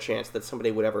ever even a chance that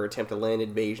somebody would ever attempt a land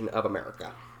invasion of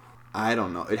America? I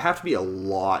don't know. It'd have to be a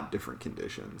lot different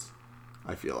conditions,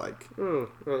 I feel like.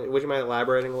 Would you mind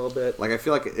elaborating a little bit? Like, I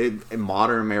feel like in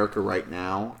modern America right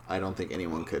now, I don't think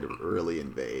anyone could really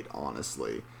invade,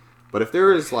 honestly. But if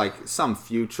there is, like, some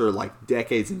future, like,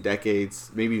 decades and decades,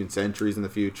 maybe even centuries in the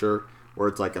future, where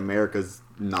it's like America's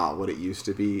not what it used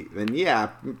to be, then yeah,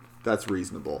 that's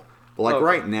reasonable. But, like,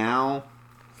 right now,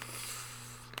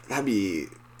 that'd be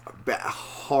a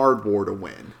hard war to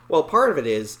win. Well, part of it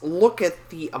is, look at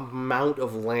the amount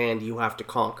of land you have to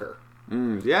conquer.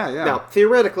 Yeah. Now,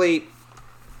 theoretically,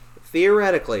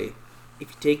 if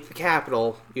you take the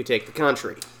capital, you take the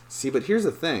country. See, but here's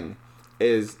the thing,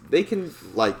 is they can,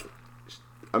 like...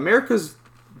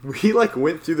 we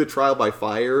went through the trial by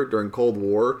fire during Cold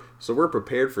War, so we're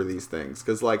prepared for these things.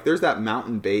 Because, like, there's that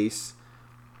mountain base,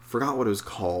 forgot what it was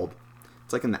called.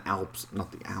 It's like in the Alps,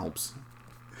 not the Alps,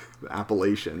 the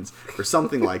Appalachians, or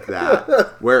something like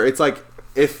that. Where it's like,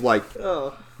 if, like,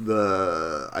 I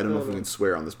don't know if we can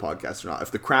swear on this podcast or not,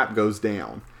 if the crap goes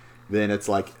down, then it's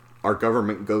like, our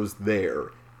government goes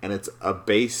there, and it's a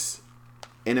base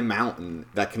in a mountain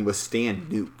that can withstand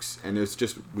nukes, and it's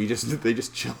just they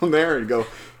just chill in there and go,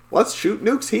 let's shoot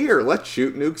nukes here.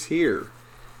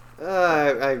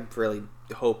 I really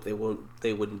hope they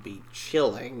wouldn't be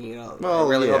chilling, you know. Well, I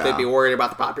really hope they'd be worried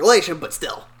about the population, but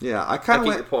still. Yeah, I kind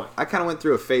of went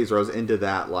through a phase where I was into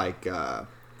that, like, the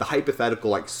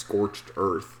hypothetical, like, scorched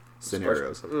earth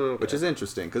scenarios, which is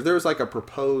interesting because there was, like, a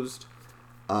proposed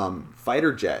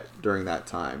fighter jet during that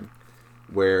time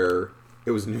where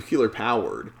it was nuclear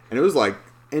powered, and it was like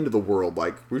end of the world.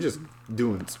 Like, we're just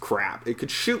doing crap. It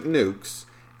could shoot nukes.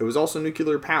 It was also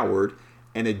nuclear powered,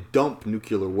 and it dumped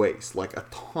nuclear waste, like a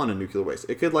ton of nuclear waste.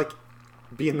 It could, like,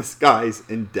 be in the skies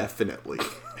indefinitely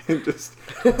and just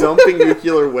dumping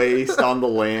nuclear waste on the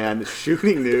land,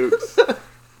 shooting nukes.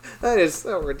 That is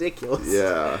so ridiculous.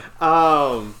 Yeah.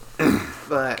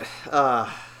 But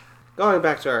going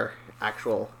back to our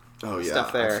actual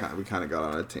stuff there. We kind of got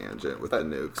on a tangent with the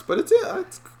nukes, but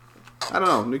I don't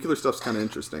know. Nuclear stuff's kind of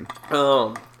interesting.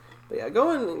 But yeah,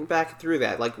 going back through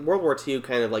that, like World War II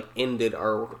kind of like ended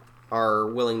our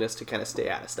willingness to kind of stay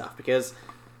out of stuff, because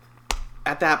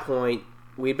at that point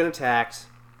we'd been attacked.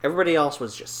 Everybody else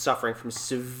was just suffering from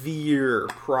severe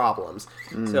problems.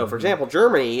 So, for example,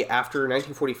 Germany, after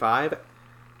 1945,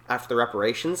 after the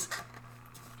reparations,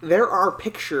 there are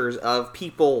pictures of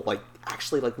people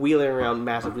actually wheeling around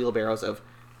massive wheelbarrows of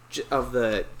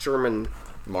the German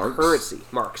currency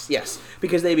marks. Yes,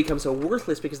 because they become so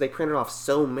worthless because they printed off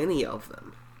so many of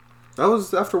them. That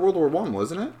was after World War I,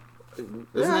 wasn't it?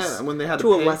 Isn't it when they had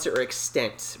to a pay? lesser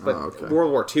extent, but okay.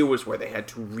 World War II was where they had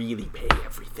to really pay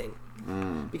everything.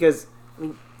 Because I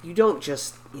mean, you don't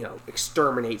just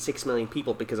exterminate 6 million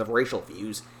people because of racial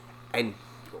views,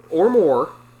 or more.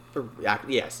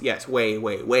 Yes,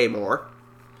 way more.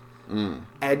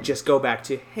 And just go back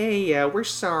to, hey, we're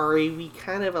sorry, we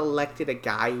kind of elected a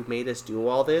guy who made us do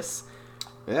all this.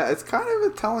 Yeah, it's kind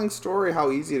of a telling story how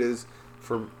easy it is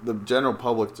for the general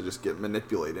public to just get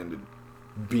manipulated into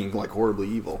being horribly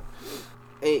evil.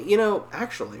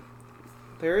 Actually,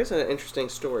 there is an interesting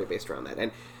story based around that,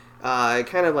 and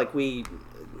kind of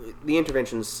the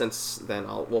interventions since then.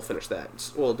 We'll finish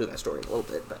that. We'll do that story in a little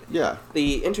bit, but yeah,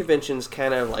 the interventions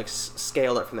kind of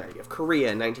scaled up from there. You have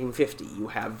Korea in 1950. You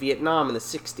have Vietnam in the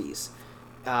 60s.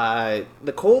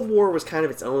 The Cold War was kind of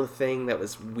its own thing that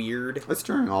was weird. It's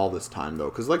during all this time though,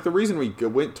 because the reason we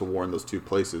went to war in those two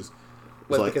places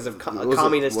was because of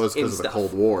communist was because of the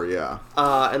Cold War, yeah.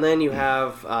 And then you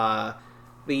have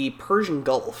the Persian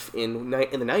Gulf in the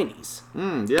 90s.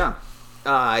 Yeah.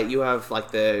 You have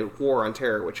the War on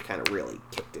Terror, which kind of really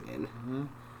kicked it in.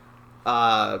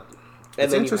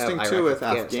 It's interesting too with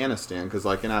Afghanistan, because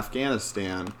in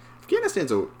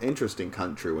Afghanistan's an interesting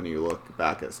country when you look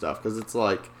back at stuff, because it's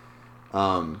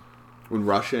when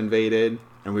Russia invaded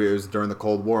and it was during the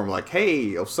Cold War, and we're like,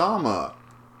 hey, Osama,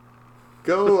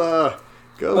 go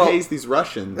haze these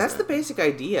Russians. That's the basic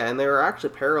idea, and there are actually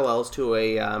parallels to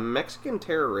a Mexican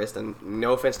terrorist, and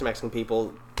no offense to Mexican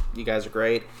people, you guys are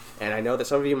great, and I know that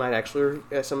some of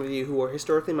you who are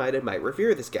historically minded might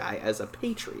revere this guy as a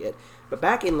patriot, but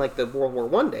back in the World War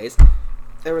I days,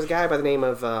 there was a guy by the name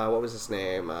of, what was his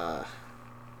name? I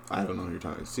don't know who you're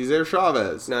talking about. Cesar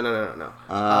Chavez. No.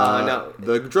 No.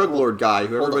 The drug lord guy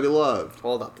who everybody loved.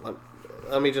 Hold up.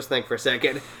 Let me just think for a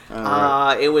second.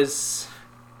 Right.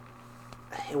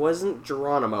 It wasn't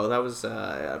Geronimo. That was an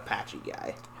Apache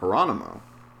guy. Geronimo.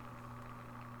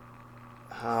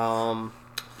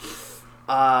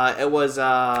 It was,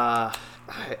 I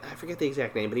forget the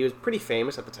exact name, but he was pretty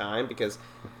famous at the time because,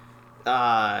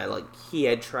 he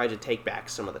had tried to take back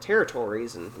some of the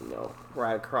territories and,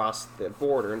 ride across the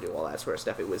border and do all that sort of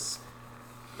stuff. It was,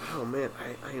 oh man,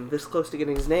 I am this close to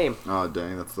getting his name. Oh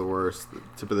dang, that's the worst. The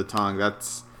tip of the tongue,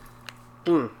 that's...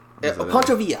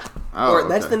 Pancho Villa.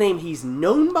 That's the name he's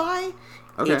known by.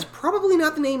 Okay. It's probably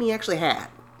not the name he actually had.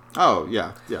 Oh,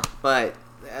 yeah. But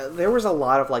there was a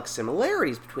lot of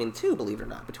similarities between the two, believe it or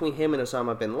not, between him and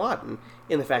Osama bin Laden,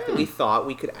 in the fact that we thought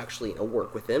we could actually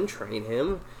work with him, train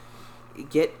him,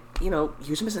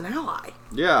 use him as an ally.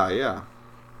 Yeah.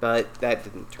 But that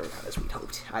didn't turn out as we'd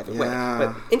hoped either way.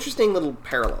 But interesting little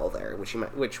parallel there,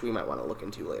 which we might want to look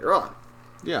into later on.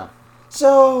 Yeah.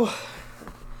 So,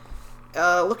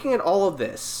 looking at all of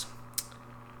this,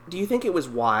 do you think it was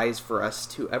wise for us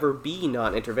to ever be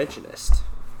non-interventionist?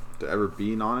 To ever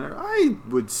be I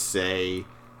would say,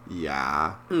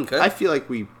 yeah. Okay. I feel like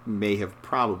we may have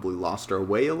probably lost our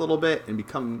way a little bit and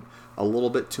become a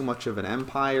little bit too much of an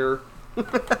empire.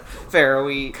 Fair,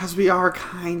 because we are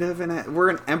kind of we're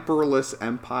an emperorless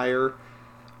empire.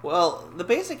 Well, the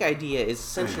basic idea is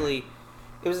essentially,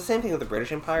 it was the same thing with the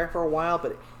British Empire for a while,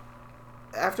 but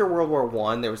after World War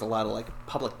I, there was a lot of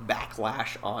public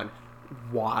backlash on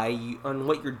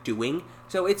what you're doing.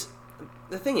 So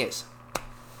the thing is,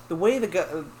 the way the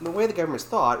governments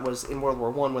thought was in World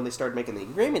War I, when they started making the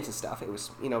agreements and stuff, it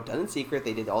was done in secret.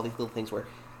 They did all these little things where,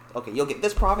 okay, you'll get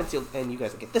this province, and you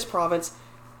guys will get this province.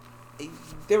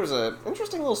 There was an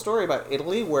interesting little story about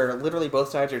Italy where literally both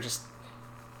sides are just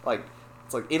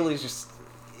it's Italy's just,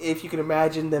 if you can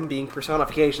imagine them being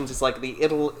personifications, it's the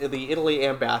Italy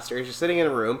ambassador is just sitting in a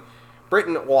room.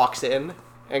 Britain walks in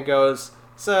and goes,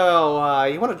 so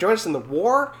you want to join us in the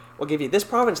war? We'll give you this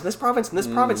province and this province and this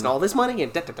province and all this money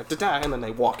and da-da-da-da-da. And then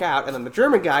they walk out, and then the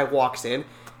German guy walks in,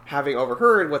 having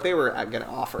overheard what they were going to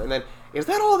offer. And then, is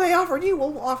that all they offered you?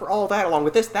 We'll offer all that along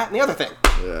with this, that, and the other thing.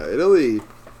 Yeah,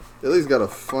 Italy's got a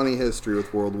funny history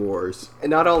with world wars. And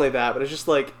not only that, but it's just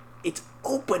it's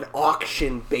open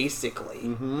auction, basically.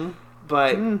 Mm-hmm.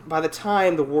 But by the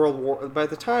time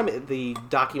the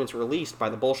documents were released by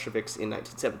the Bolsheviks in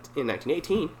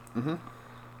 1918,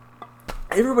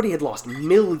 everybody had lost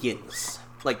millions.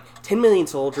 Like 10 million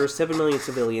soldiers, 7 million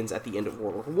civilians at the end of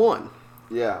World War One.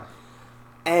 Yeah.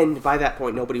 And by that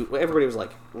point, everybody was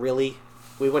like, "Really?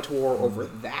 We went to war over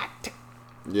that?"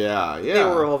 Yeah. They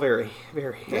were all very,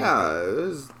 very angry. Yeah, it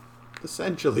was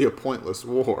essentially a pointless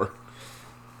war.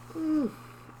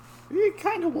 It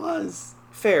kind of was.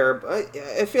 Fair, but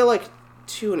I feel like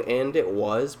to an end it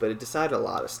was, but it decided a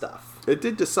lot of stuff. It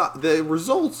did decide. The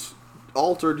results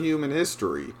altered human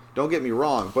history. Don't get me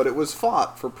wrong, but it was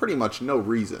fought for pretty much no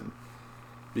reason.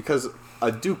 Because a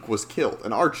duke was killed,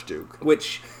 an archduke.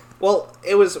 Which, well,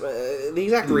 it was, the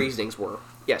exact reasonings were,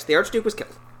 yes, the archduke was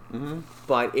killed.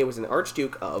 But it was an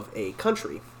archduke of a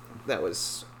country that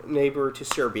was neighbor to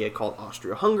Serbia called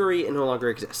Austria-Hungary and no longer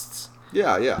exists.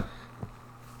 Yeah.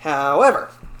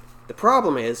 However, the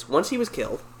problem is, once he was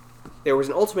killed, there was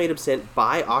an ultimatum sent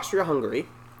by Austria-Hungary,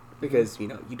 because, you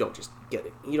don't just get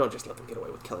it. You don't just let them get away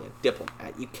with killing a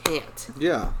diplomat. You can't.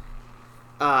 Yeah.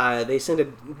 They sent a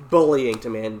bullying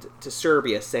demand to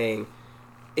Serbia saying,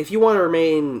 if you want to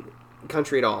remain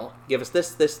country at all, give us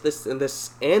this, and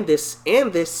this, and this,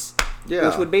 and this,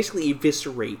 which would basically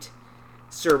eviscerate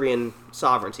Serbian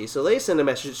sovereignty. So they send a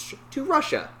message to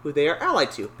Russia, who they are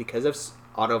allied to, because of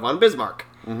Otto von Bismarck.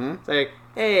 Saying,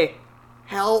 hey,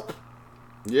 help.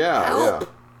 Yeah.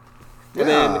 And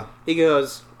then he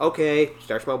goes, okay,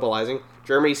 starts mobilizing.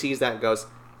 Germany sees that and goes,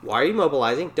 why are you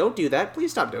mobilizing? Don't do that.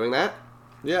 Please stop doing that.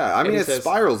 Yeah, I mean, it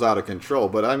spirals out of control,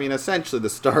 but I mean, essentially the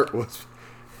start was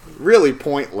really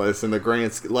pointless in the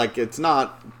grand scheme. Like, it's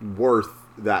not worth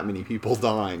that many people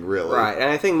dying, really. Right,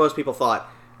 and I think most people thought,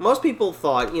 it's going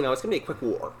to be a quick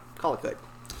war. Call it good.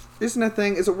 Isn't that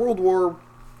thing, is it World War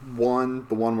I,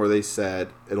 the one where they said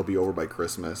it'll be over by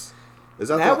Christmas? Is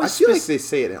that I feel like they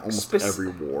say it in almost every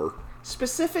war.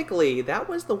 Specifically, that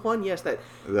was the one, yes, it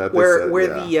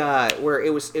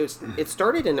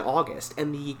started in August,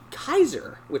 and the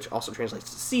Kaiser, which also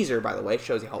translates to Caesar, by the way,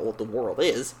 shows you how old the world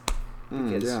is.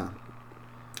 Because,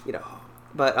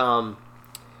 but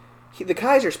the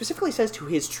Kaiser specifically says to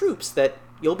his troops that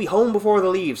you'll be home before the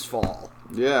leaves fall.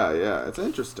 Yeah, it's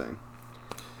interesting.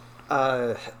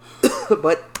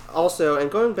 But also,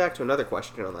 and going back to another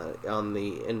question on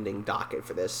the ending docket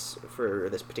for this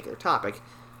particular topic,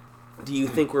 do you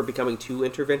think we're becoming too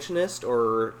interventionist,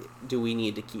 or do we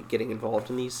need to keep getting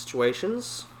involved in these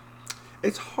situations?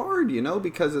 It's hard,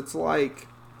 because it's like,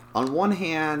 on one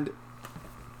hand,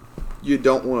 you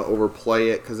don't want to overplay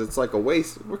it because it's like a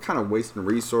waste. We're kind of wasting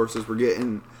resources. We're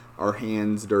getting our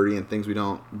hands dirty and things we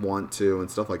don't want to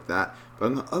and stuff like that. But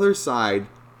on the other side,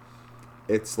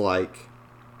 it's like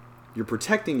you're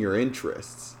protecting your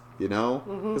interests,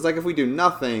 Because like if we do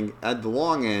nothing at the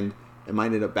long end, it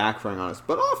might end up backfiring on us.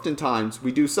 But oftentimes,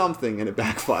 we do something and it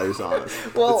backfires on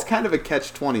us. Well, it's kind of a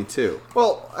catch-22.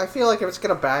 Well, I feel like if it's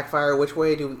going to backfire, which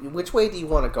way do you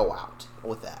want to go out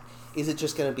with that? Is it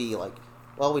just going to be like,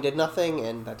 well, we did nothing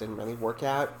and that didn't really work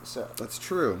out? So that's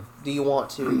true. Do you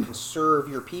want to conserve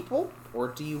your people, or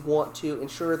do you want to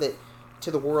ensure that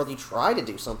to the world you try to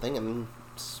do something and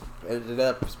ended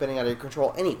up spinning out of your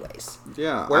control anyways?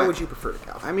 Yeah. Where would you prefer to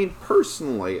go? I mean,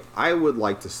 personally, I would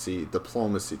like to see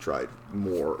diplomacy tried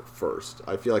more first.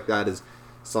 I feel like that is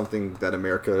something that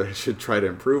America should try to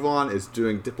improve on, is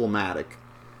doing diplomatic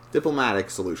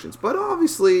solutions. But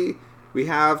obviously, we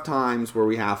have times where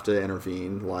we have to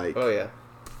intervene, like... Oh, yeah.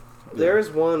 There is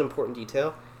one important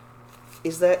detail,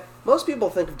 is that most people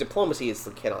think of diplomacy as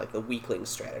the kind of like the weakling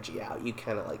strategy out. You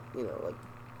kind of like,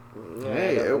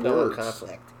 hey, it works.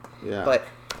 Conflict. Yeah. But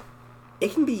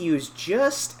it can be used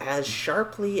just as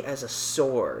sharply as a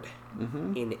sword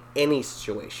in any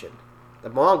situation. The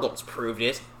Mongols proved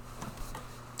it.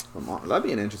 That'd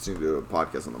be an interesting to do a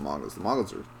podcast on the Mongols. The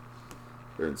Mongols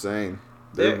they're insane.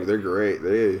 They're great.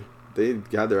 They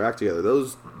got their act together.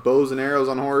 Those bows and arrows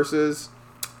on horses.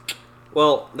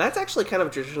 Well, that's actually kind of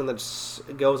a tradition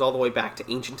that goes all the way back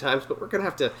to ancient times, but we're going to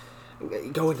have to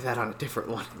go into that on a different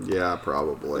one. Yeah,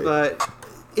 probably. But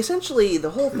essentially, the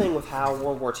whole thing with how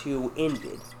World War II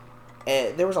ended,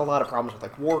 there was a lot of problems with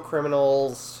like war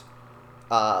criminals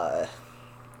and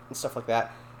stuff like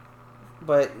that.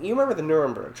 But you remember the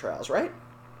Nuremberg trials, right?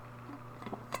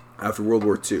 After World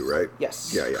War II, right?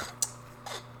 Yes. Yeah.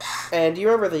 And do you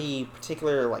remember the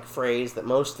particular like phrase that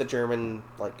most of the German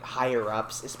like higher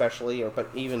ups, especially, but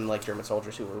even like German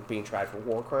soldiers who were being tried for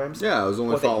war crimes? Yeah, it was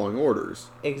only following orders.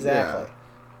 Exactly. Yeah.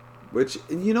 Which,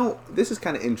 this is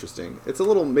kind of interesting. It's a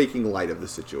little making light of the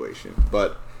situation,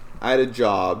 but I had a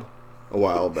job a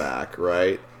while back,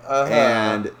 right?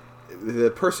 And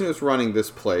the person who's running this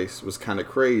place was kind of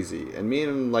crazy. And me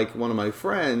and, like, one of my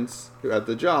friends who had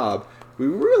the job, we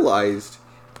realized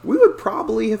we would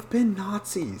probably have been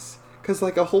Nazis. Because,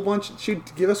 like, a whole bunch...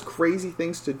 She'd give us crazy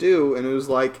things to do, and it was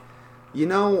like, you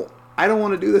know, I don't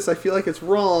want to do this. I feel like it's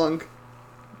wrong,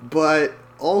 but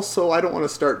also I don't want to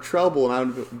start trouble, and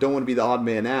I don't want to be the odd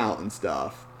man out and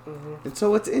stuff. Mm-hmm. And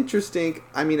so it's interesting.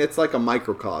 I mean, it's like a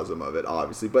microcosm of it,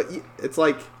 obviously, but it's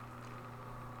like...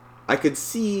 I could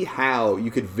see how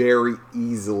you could very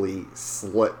easily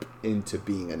slip into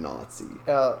being a Nazi.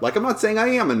 Like, I'm not saying I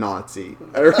am a Nazi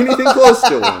or anything close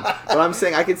to one, but I'm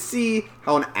saying I could see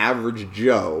how an average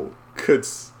Joe could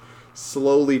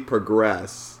slowly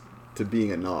progress to being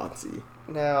a Nazi.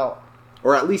 Now,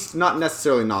 or at least not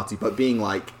necessarily Nazi, but being,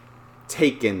 like,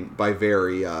 taken by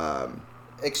very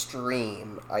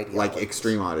extreme ideologies. Like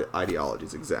extreme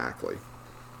ideologies, exactly.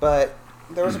 But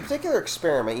there was a particular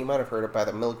experiment, you might have heard of, by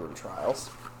the Milgram trials.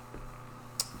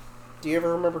 Do you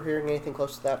ever remember hearing anything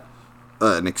close to that?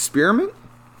 An experiment?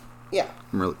 Yeah.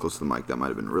 I'm really close to the mic. That might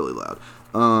have been really loud.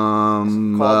 It's called the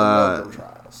Milgram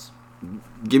trials.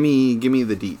 Give me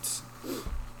the deets.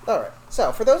 Alright.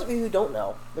 So, for those of you who don't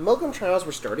know, the Milgram trials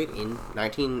were started in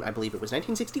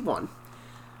 1961,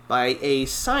 by a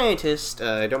scientist,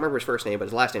 I don't remember his first name, but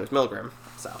his last name was Milgram,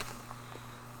 so...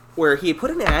 Where he had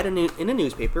put an ad in a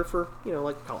newspaper for, you know,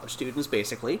 like college students,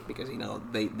 basically, because, you know,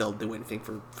 they'll do anything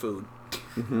for food.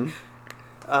 Mm-hmm.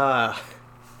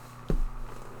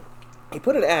 He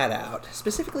put an ad out,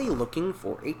 specifically looking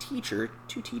for a teacher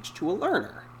to teach to a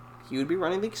learner. He would be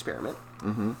running the experiment.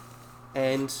 Mm-hmm.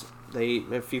 And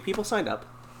a few people signed up.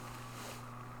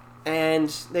 And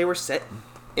they were set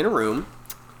in a room,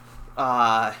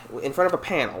 in front of a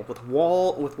panel with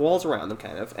walls around them,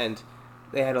 kind of, and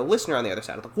they had a listener on the other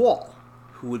side of the wall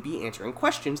who would be answering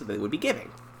questions that they would be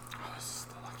giving. Oh, this is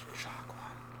the electric shock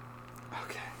one.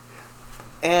 Okay.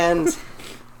 And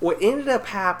what ended up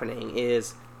happening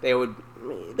is they would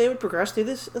progress through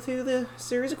the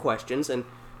series of questions, and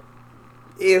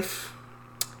if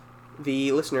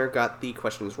the listener got the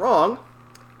questions wrong,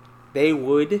 they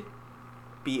would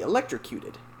be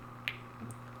electrocuted.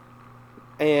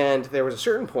 And there was a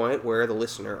certain point where the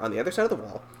listener on the other side of the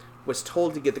wall was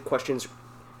told to get the questions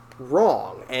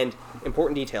wrong. And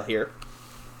important detail here,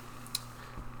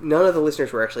 none of the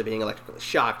listeners were actually being electrically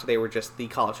shocked. They were just, the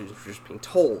college students were just being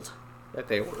told that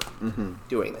they were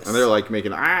doing this. And they're like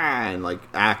making and like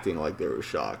acting like they were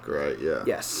shocked, right? Yeah.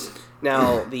 Yes.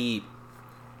 Now,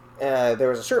 there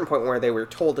was a certain point where they were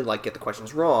told to like get the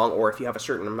questions wrong, or if you have a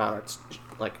certain amount of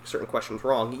like certain questions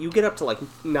wrong, you get up to like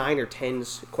 9 or 10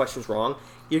 questions wrong,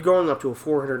 you're going up to a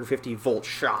 450 volt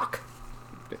shock.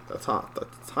 That's hot.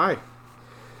 That's high.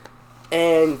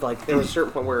 And like there was a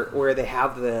certain point where they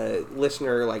have the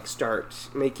listener like start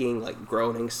making like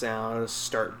groaning sounds,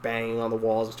 start banging on the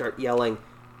walls, and start yelling,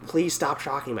 "Please stop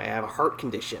shocking me! I have a heart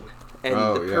condition." And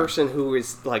the person who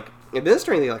is like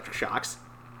administering the electric shocks,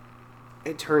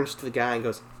 it turns to the guy and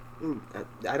goes,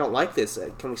 "I don't like this.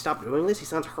 Can we stop doing this? He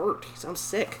sounds hurt. He sounds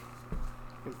sick."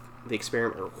 The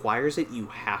experiment requires it. You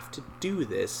have to do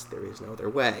this. There is no other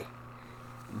way.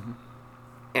 Mm-hmm.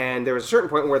 And there was a certain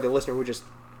point where the listener would just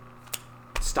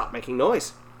stop making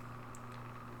noise,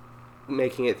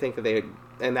 making it think that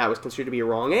and that was considered to be a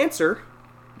wrong answer.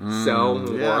 So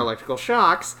more electrical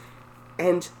shocks,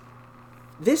 and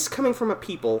this coming from a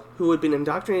people who had been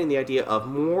indoctrinated in the idea of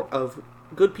more of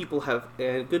good people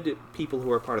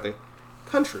who are part of the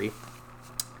country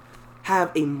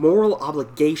have a moral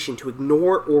obligation to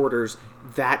ignore orders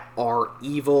that are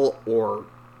evil or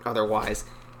otherwise.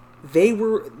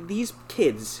 These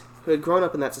kids who had grown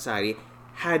up in that society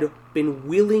had been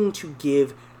willing to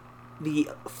give the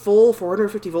full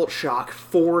 450 volt shock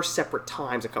 4 separate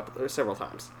times, several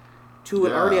times, to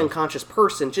an already unconscious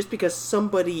person just because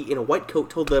somebody in a white coat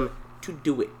told them to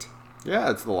do it. Yeah,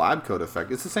 it's the lab coat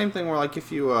effect. It's the same thing where, like,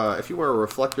 if you wear a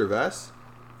reflector vest,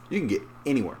 you can get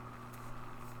anywhere.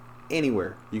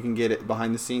 Anywhere you can get it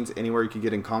behind the scenes. Anywhere you can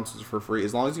get in concerts for free,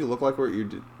 as long as you look like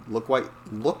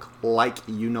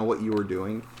you know what you are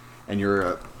doing, and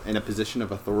you're in a position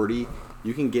of authority.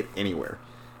 You can get anywhere.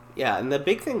 Yeah, and the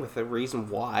big thing with the reason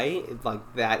why, like,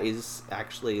 that is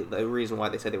actually the reason why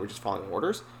they said they were just following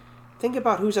orders. Think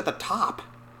about who's at the top.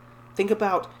 Think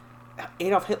about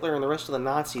Adolf Hitler and the rest of the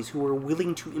Nazis who were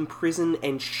willing to imprison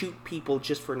and shoot people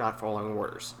just for not following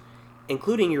orders,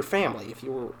 including your family if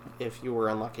you were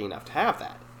unlucky enough to have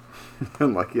that.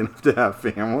 Unlucky enough to have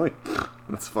family?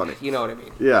 That's funny. You know what I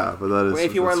mean? Yeah, but that is.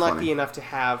 If you were unlucky funny enough to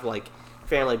have like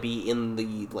family be in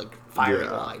the like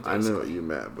firing line. Basically. I know what you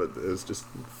meant, but it was just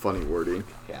funny wording.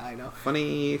 Yeah, I know.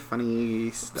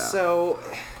 Funny stuff. So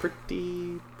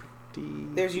pretty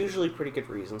There's usually pretty good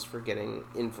reasons for getting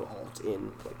involved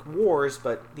in like wars,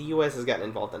 but the U.S. has gotten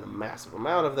involved in a massive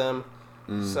amount of them.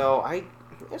 So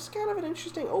it's kind of an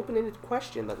interesting, open-ended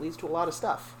question that leads to a lot of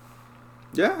stuff.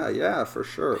 Yeah, for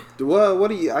sure. Well, what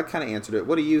do you? I kind of answered it.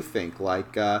 What do you think?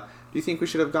 Like, do you think we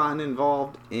should have gotten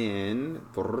involved in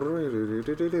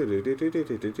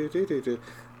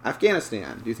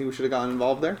Afghanistan? Do you think we should have gotten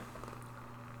involved there?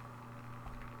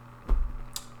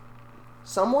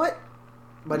 Somewhat,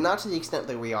 but not to the extent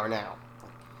that we are now.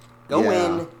 Go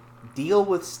in, deal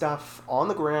with stuff on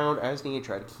the ground as needed,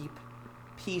 try to keep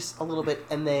peace a little bit,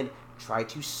 and then try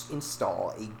to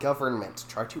install a government.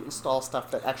 Try to install stuff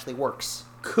that actually works.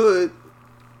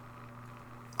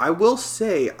 I will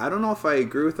say, I don't know if I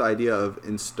agree with the idea of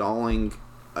installing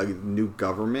a new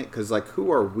government, because, like,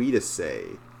 who are we to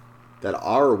say that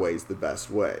our way is the best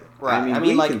way? Right. I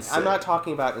mean like, I'm not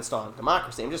talking about installing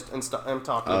democracy. I'm just I'm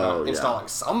talking about installing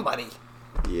somebody.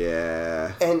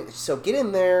 Yeah. And so get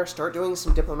in there, start doing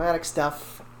some diplomatic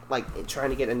stuff, like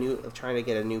trying to get a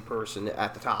new person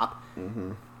at the top.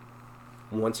 Mm-hmm.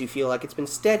 Once you feel like it's been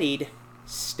steadied,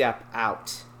 step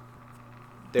out.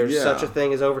 There's such a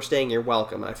thing as overstaying your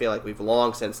welcome. I feel like we've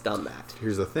long since done that.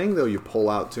 Here's the thing, though. You pull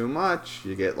out too much,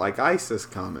 you get like ISIS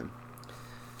coming.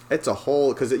 It's a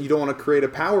whole... Because you don't want to create a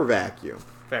power vacuum.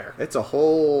 Fair. It's a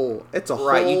whole...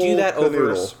 Right, you do that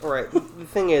canoodle. Right. The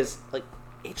thing is, like,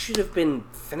 it should have been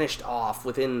finished off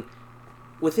within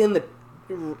the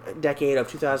decade of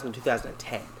 2000 and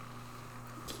 2010.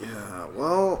 Yeah,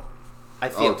 well... I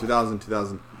feel...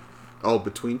 2000... Oh,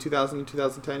 between 2000 and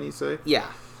 2010, you say? Yeah.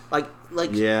 Like,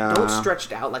 don't stretch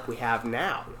it out like we have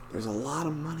now. There's a lot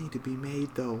of money to be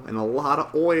made, though, and a lot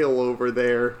of oil over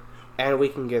there. And we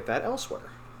can get that elsewhere.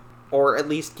 Or at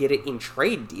least get it in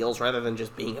trade deals rather than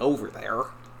just being over there.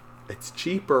 It's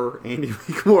cheaper, and you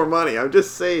make more money. I'm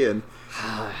just saying.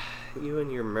 You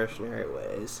and your mercenary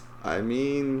ways. I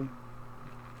mean...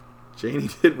 Janie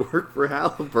did work for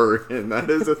Halliburton. That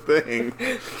is a thing.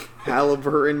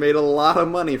 Halliburton made a lot of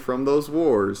money from those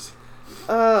wars.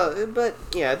 But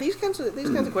yeah, these kinds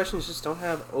of questions just don't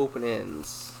have open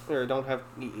ends, or don't have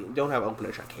open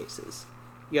and shut cases.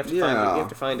 You have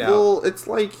to find out. Well, it's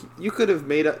like you could have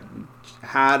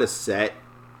had a set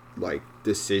like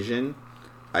decision.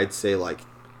 I'd say like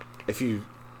if you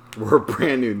were a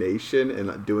brand new nation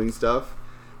and doing stuff,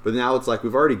 but now it's like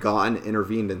we've already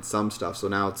intervened in some stuff. So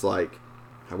now it's like,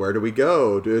 where do we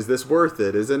go? Is this worth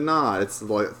it? Is it not? It's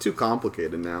like too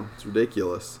complicated now. It's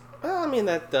ridiculous. Well, I mean,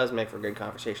 that does make for good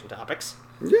conversation topics.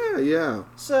 Yeah.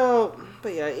 So,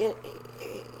 but yeah,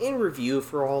 in review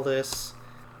for all this,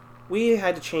 we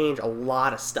had to change a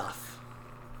lot of stuff.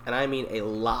 And I mean a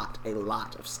lot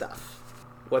of stuff.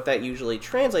 What that usually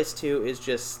translates to is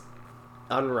just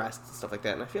unrest and stuff like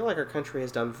that. And I feel like our country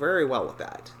has done very well with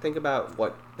that. Think about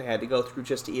what they had to go through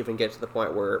just to even get to the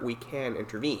point where we can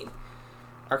intervene.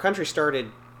 Our country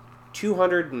started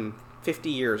 250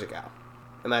 years ago.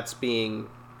 And that's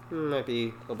might be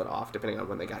a little bit off depending on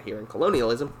when they got here in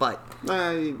colonialism, but...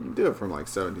 You do it from like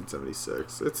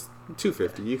 1776. It's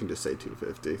 250. You can just say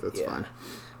 250. That's fine.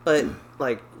 But,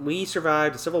 like, we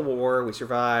survived a civil war. We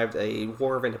survived a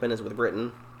war of independence with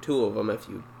Britain. 2 of them, if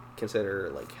you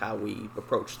consider, like, how we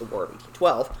approached the War of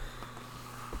 1812.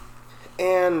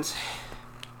 And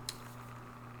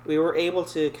we were able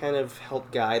to kind of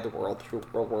help guide the world through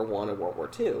World War I and World War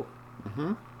II.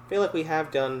 Mm-hmm. I feel like we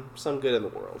have done some good in the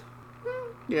world.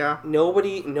 Yeah.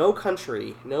 Nobody, no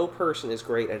country, no person is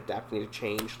great at adapting to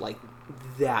change like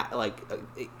that, like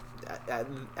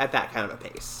at that kind of a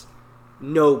pace.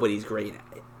 Nobody's great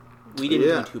at it. We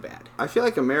didn't do too bad. I feel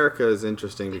like America is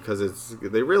interesting because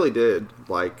they really did,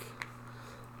 like,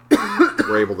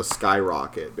 were able to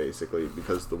skyrocket, basically,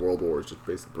 because the World Wars just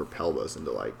basically propelled us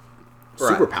into, like,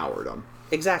 superpowered them.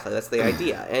 Exactly, that's the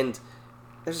idea. And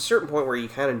there's a certain point where you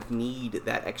kind of need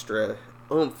that extra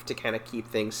oomph to kind of keep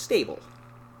things stable.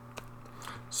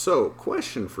 So,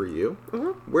 question for you.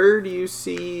 Mm-hmm. Where do you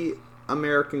see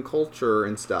American culture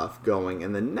and stuff going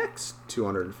in the next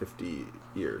 250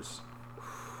 years?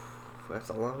 That's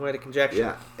a long way to conjecture.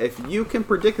 Yeah. If you can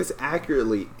predict this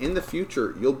accurately in the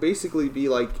future, you'll basically be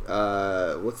like,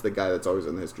 what's the guy that's always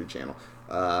on the History Channel?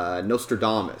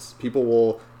 Nostradamus.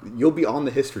 You'll be on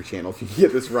the History Channel if you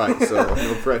get this right, so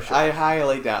no pressure. I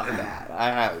highly doubt that.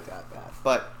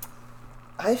 But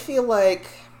I feel like,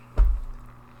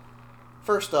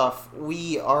 first off,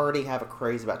 we already have a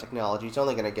craze about technology. It's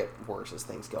only going to get worse as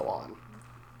things go on.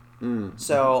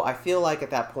 So I feel like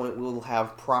at that point we'll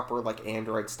have proper like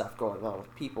Android stuff going on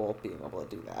with people being able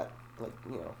to do that. Like,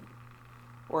 you know,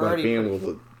 we're like already being able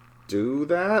to do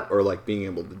that, or like being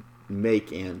able to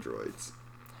make androids,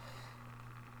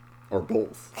 or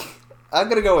both. I'm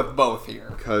gonna go with both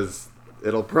here. Because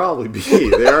it'll probably be.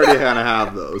 They already kind of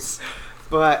have those.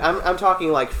 But I'm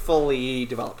talking like fully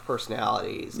developed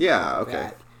personalities. Yeah, okay.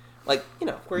 That, like,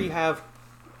 where you have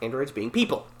androids being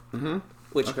people. Mm-hmm.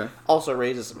 Which also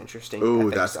raises some interesting...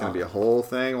 Ooh, that's going to be a whole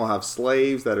thing. We'll have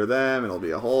slaves that are them. It'll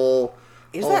be a whole...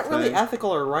 Is that really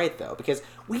ethical or right, though? Because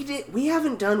we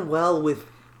haven't done well with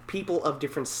people of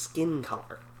different skin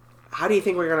color. How do you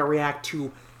think we're going to react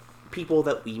to people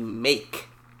that we make?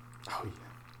 Oh, yeah.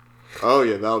 Oh,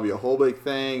 yeah, that'll be a whole big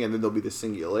thing, and then there'll be the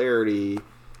singularity...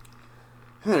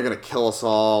 And they're going to kill us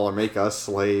all or make us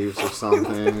slaves or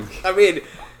something. I mean,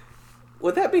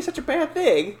 would that be such a bad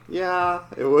thing? Yeah,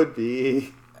 it would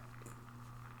be.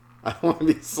 I don't want to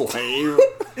be a slave.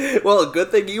 Well, a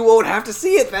good thing you won't have to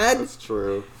see it then. That's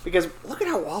true. Because look at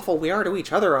how awful we are to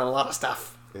each other on a lot of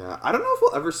stuff. Yeah, I don't know if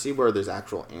we'll ever see where there's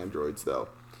actual androids, though.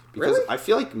 Because really? I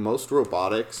feel like most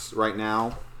robotics right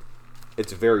now,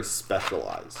 it's very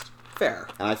specialized. Fair.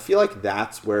 And I feel like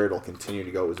that's where it'll continue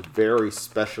to go, is very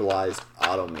specialized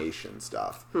automation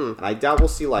stuff. And I doubt we'll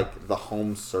see, like, the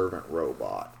home servant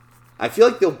robot. I feel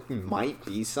like there might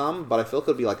be some, but I feel like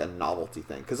it'll be, like, a novelty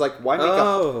thing. Because, like, why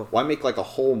make like, a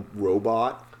whole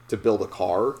robot to build a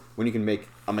car when you can make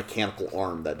a mechanical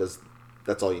arm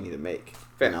that's all you need to make?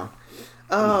 Fair. You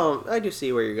know? I do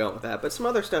see where you're going with that. But some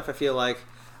other stuff I feel like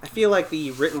the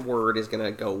written word is going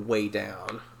to go way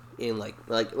down. In like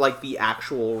the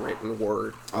actual written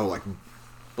word. Oh, like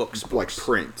books. Like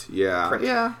print. Yeah. Print.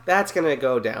 Yeah. That's going to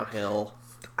go downhill.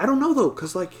 I don't know, though,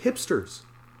 because, like, hipsters.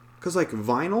 Because, like,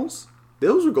 vinyls,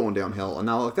 those are going downhill. And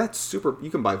now, like, that's super...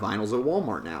 You can buy vinyls at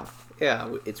Walmart now.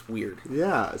 Yeah, it's weird.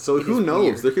 Yeah, so who knows?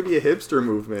 Weird. There could be a hipster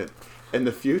movement in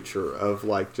the future of,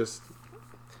 like, just...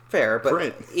 Fair, but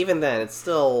print. Even then, it's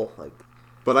still, like...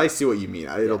 But I see what you mean.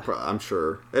 I'm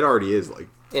sure. It already is, like...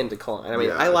 in decline. I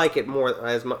mean, I like it more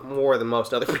than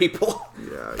most other people.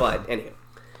 Yeah. But anyway,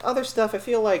 other stuff. I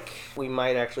feel like we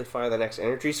might actually find the next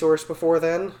energy source before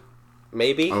then.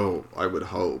 Maybe. Oh, I would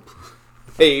hope.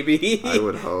 Maybe. I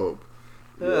would hope.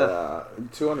 Yeah,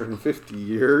 250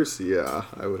 years. Yeah,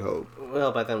 I would hope.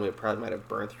 Well, by then we probably might have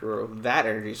burned through that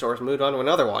energy source, and moved on to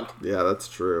another one. Yeah, that's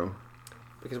true.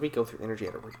 Because we go through energy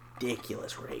at a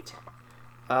ridiculous rate.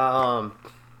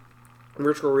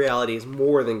 Virtual reality is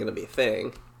more than going to be a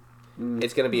thing.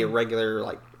 It's going to be a regular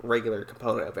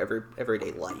component of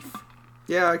everyday life.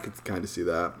 Yeah, I could kind of see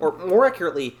that. Or more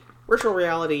accurately, virtual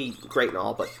reality, great and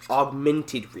all, but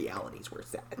augmented reality is where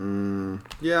it's at.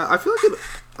 Yeah, I feel like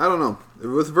I don't know.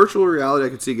 With virtual reality, I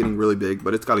could see it getting really big,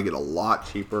 but it's got to get a lot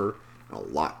cheaper and a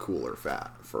lot cooler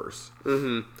first.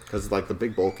 Because like the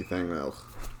big bulky thing, ugh.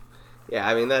 Yeah,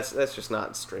 I mean that's just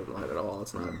not streamlined at all.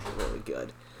 It's not really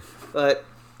good. But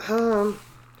I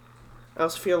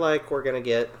also feel like we're gonna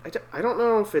get. I don't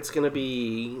know if it's gonna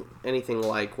be anything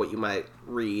like what you might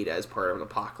read as part of an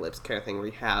apocalypse kind of thing, where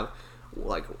you have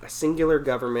like a singular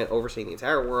government overseeing the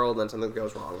entire world, and something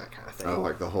goes wrong, that kind of thing. Oh,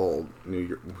 like the whole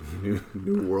new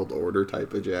world order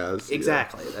type of jazz.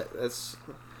 Exactly. Yeah. That's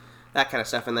that kind of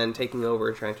stuff, and then taking over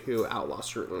and trying to outlaw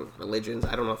certain religions.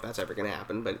 I don't know if that's ever gonna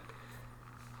happen, but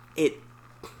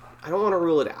I don't want to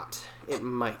rule it out. It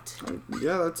might.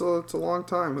 Yeah, it's a long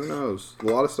time. Who knows? A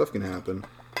lot of stuff can happen.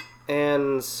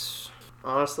 And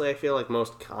honestly, I feel like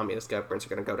most communist governments are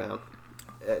going to go down.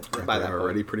 By that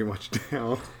already pretty much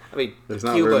down. I mean, there's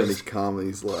not very many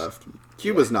communists left.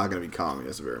 Cuba's not going to be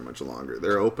communist very much longer.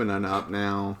 They're opening up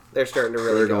now. They're starting to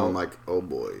really They're going like, oh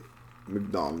boy,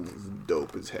 McDonald's is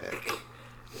dope as heck.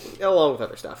 Along with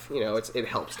other stuff, it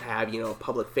helps to have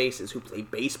public faces who play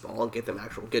baseball and get them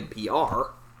actual good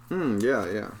PR.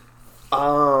 Yeah.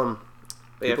 But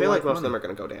yeah, I feel like most of them are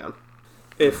going to go down.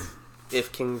 If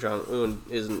Kim Jong-un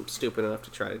isn't stupid enough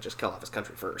to try to just kill off his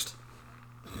country first.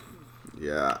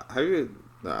 Yeah.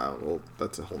 Well,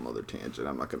 that's a whole nother tangent.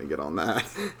 I'm not going to get on that.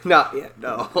 Not yet,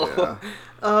 no.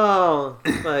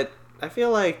 Yeah. But I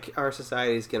feel like our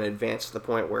society is going to advance to the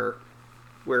point where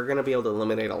we're going to be able to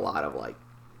eliminate a lot of,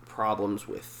 problems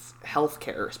with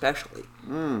healthcare, especially.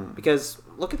 Because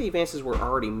look at the advances we're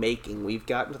already making. We've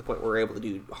gotten to the point where we're able to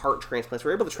do heart transplants.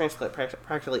 We're able to transplant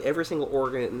practically every single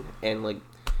organ and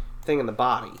thing in the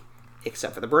body,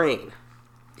 except for the brain.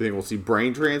 Do you think we'll see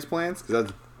brain transplants? Because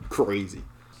that's crazy.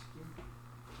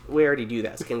 We already do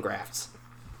that. Skin grafts.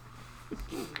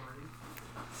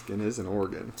 Skin is an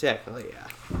organ. Technically, yeah.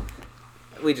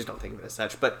 We just don't think of it as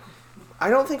such, but I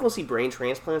don't think we'll see brain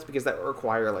transplants because that would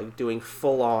require doing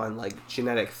full-on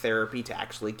genetic therapy to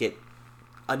actually get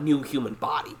a new human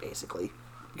body, basically.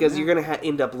 Because you're going to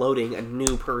end up loading a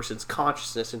new person's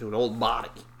consciousness into an old body.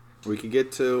 We could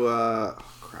get to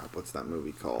what's that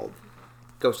movie called?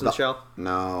 Ghost in the Shell?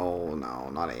 No,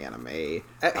 not anime. Hey,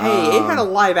 it had a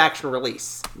live action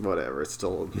release. Whatever, it's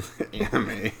still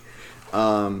anime.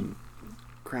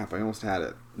 Crap, I almost had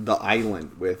it. The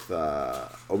Island with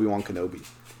Obi-Wan Kenobi.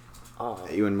 Oh.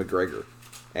 Ewan McGregor.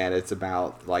 And it's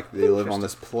about, like, they live on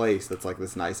this place that's like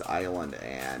this nice island,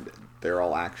 and they're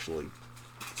all actually,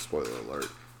 spoiler alert,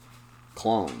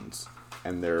 clones.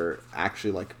 And they're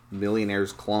actually, like,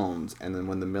 millionaires' clones. And then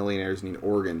when the millionaires need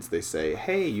organs, they say,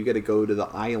 hey, you got to go to the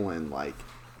island. Like,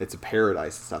 it's a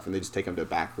paradise and stuff. And they just take them to a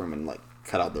back room and, like,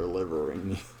 cut out their liver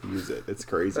and use it. It's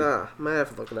crazy. Might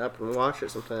have to look it up and watch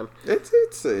it sometime.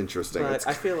 It's interesting. But it's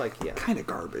I feel like, yeah. kind of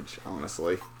garbage,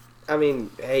 honestly. I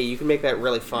mean, hey, you can make that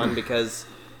really fun because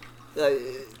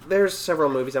there's several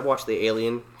movies. I've watched the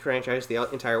Alien franchise the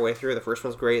entire way through. The first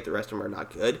one's great. The rest of them are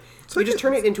not good. So you just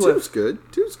turn it into Two's good.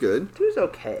 Two's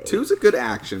okay. Two's a good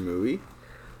action movie.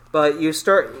 But you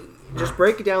just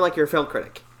break it down like you're a film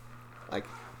critic. Like,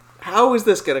 how is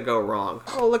this going to go wrong?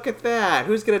 Oh, look at that.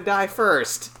 Who's going to die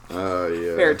first? Oh,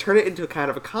 yeah. Fair, turn it into a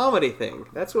kind of a comedy thing.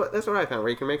 That's what I found, where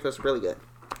you can make this really good.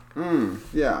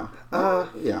 Yeah.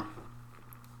 Yeah.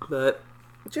 But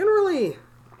generally,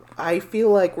 I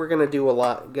feel like we're gonna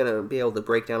be able to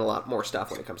break down a lot more stuff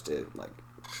when it comes to like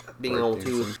being able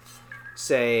to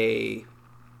say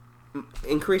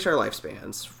increase our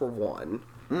lifespans for one.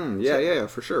 Yeah,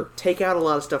 for sure. Take out a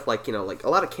lot of stuff like like a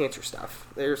lot of cancer stuff.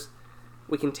 We've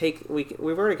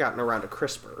already gotten around to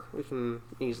CRISPR. We can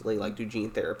easily like do gene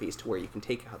therapies to where you can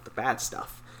take out the bad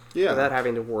stuff without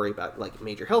having to worry about like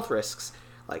major health risks,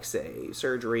 like say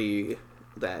surgery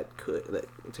to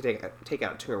take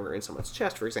out a tumor in someone's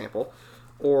chest, for example,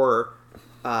 or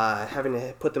having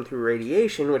to put them through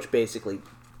radiation, which basically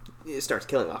starts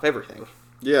killing off everything.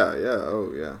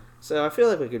 Yeah. So I feel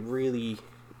like we could really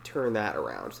turn that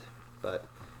around, but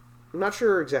I'm not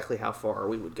sure exactly how far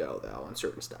we would go though on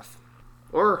certain stuff,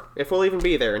 or if we'll even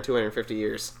be there in 250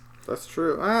 years. That's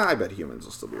true. I bet humans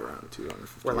will still be around in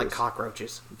 250 We're years. like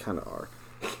cockroaches. We kind of are.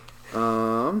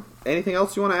 Anything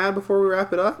else you want to add before we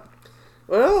wrap it up?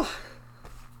 Well,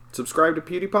 subscribe to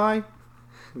PewDiePie?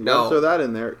 No. Throw that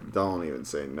in there. Don't even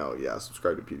say no. Yeah,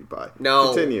 subscribe to PewDiePie.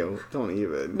 No. Continue. Don't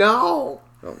even. No.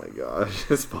 Oh my gosh.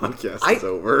 This podcast is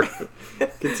over.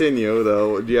 Continue,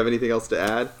 though. Do you have anything else to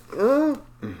add?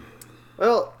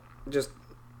 Well, just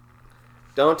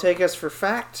don't take us for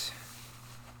fact.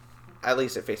 At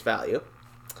least at face value.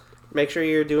 Make sure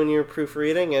you're doing your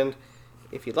proofreading, and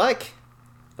if you'd like,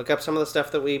 look up some of the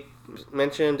stuff that we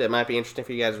mentioned. It might be interesting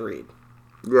for you guys to read.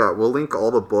 Yeah, we'll link all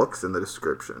the books in the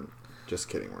description. Just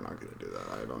kidding, we're not going to do that.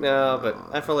 I don't know. No, but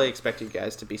I fully expect you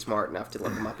guys to be smart enough to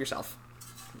look them up yourself.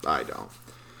 I don't.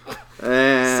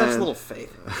 And, such little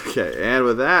faith. Okay, and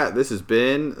with that, this has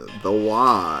been The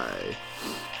Why.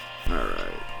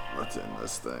 Alright, let's end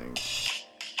this thing.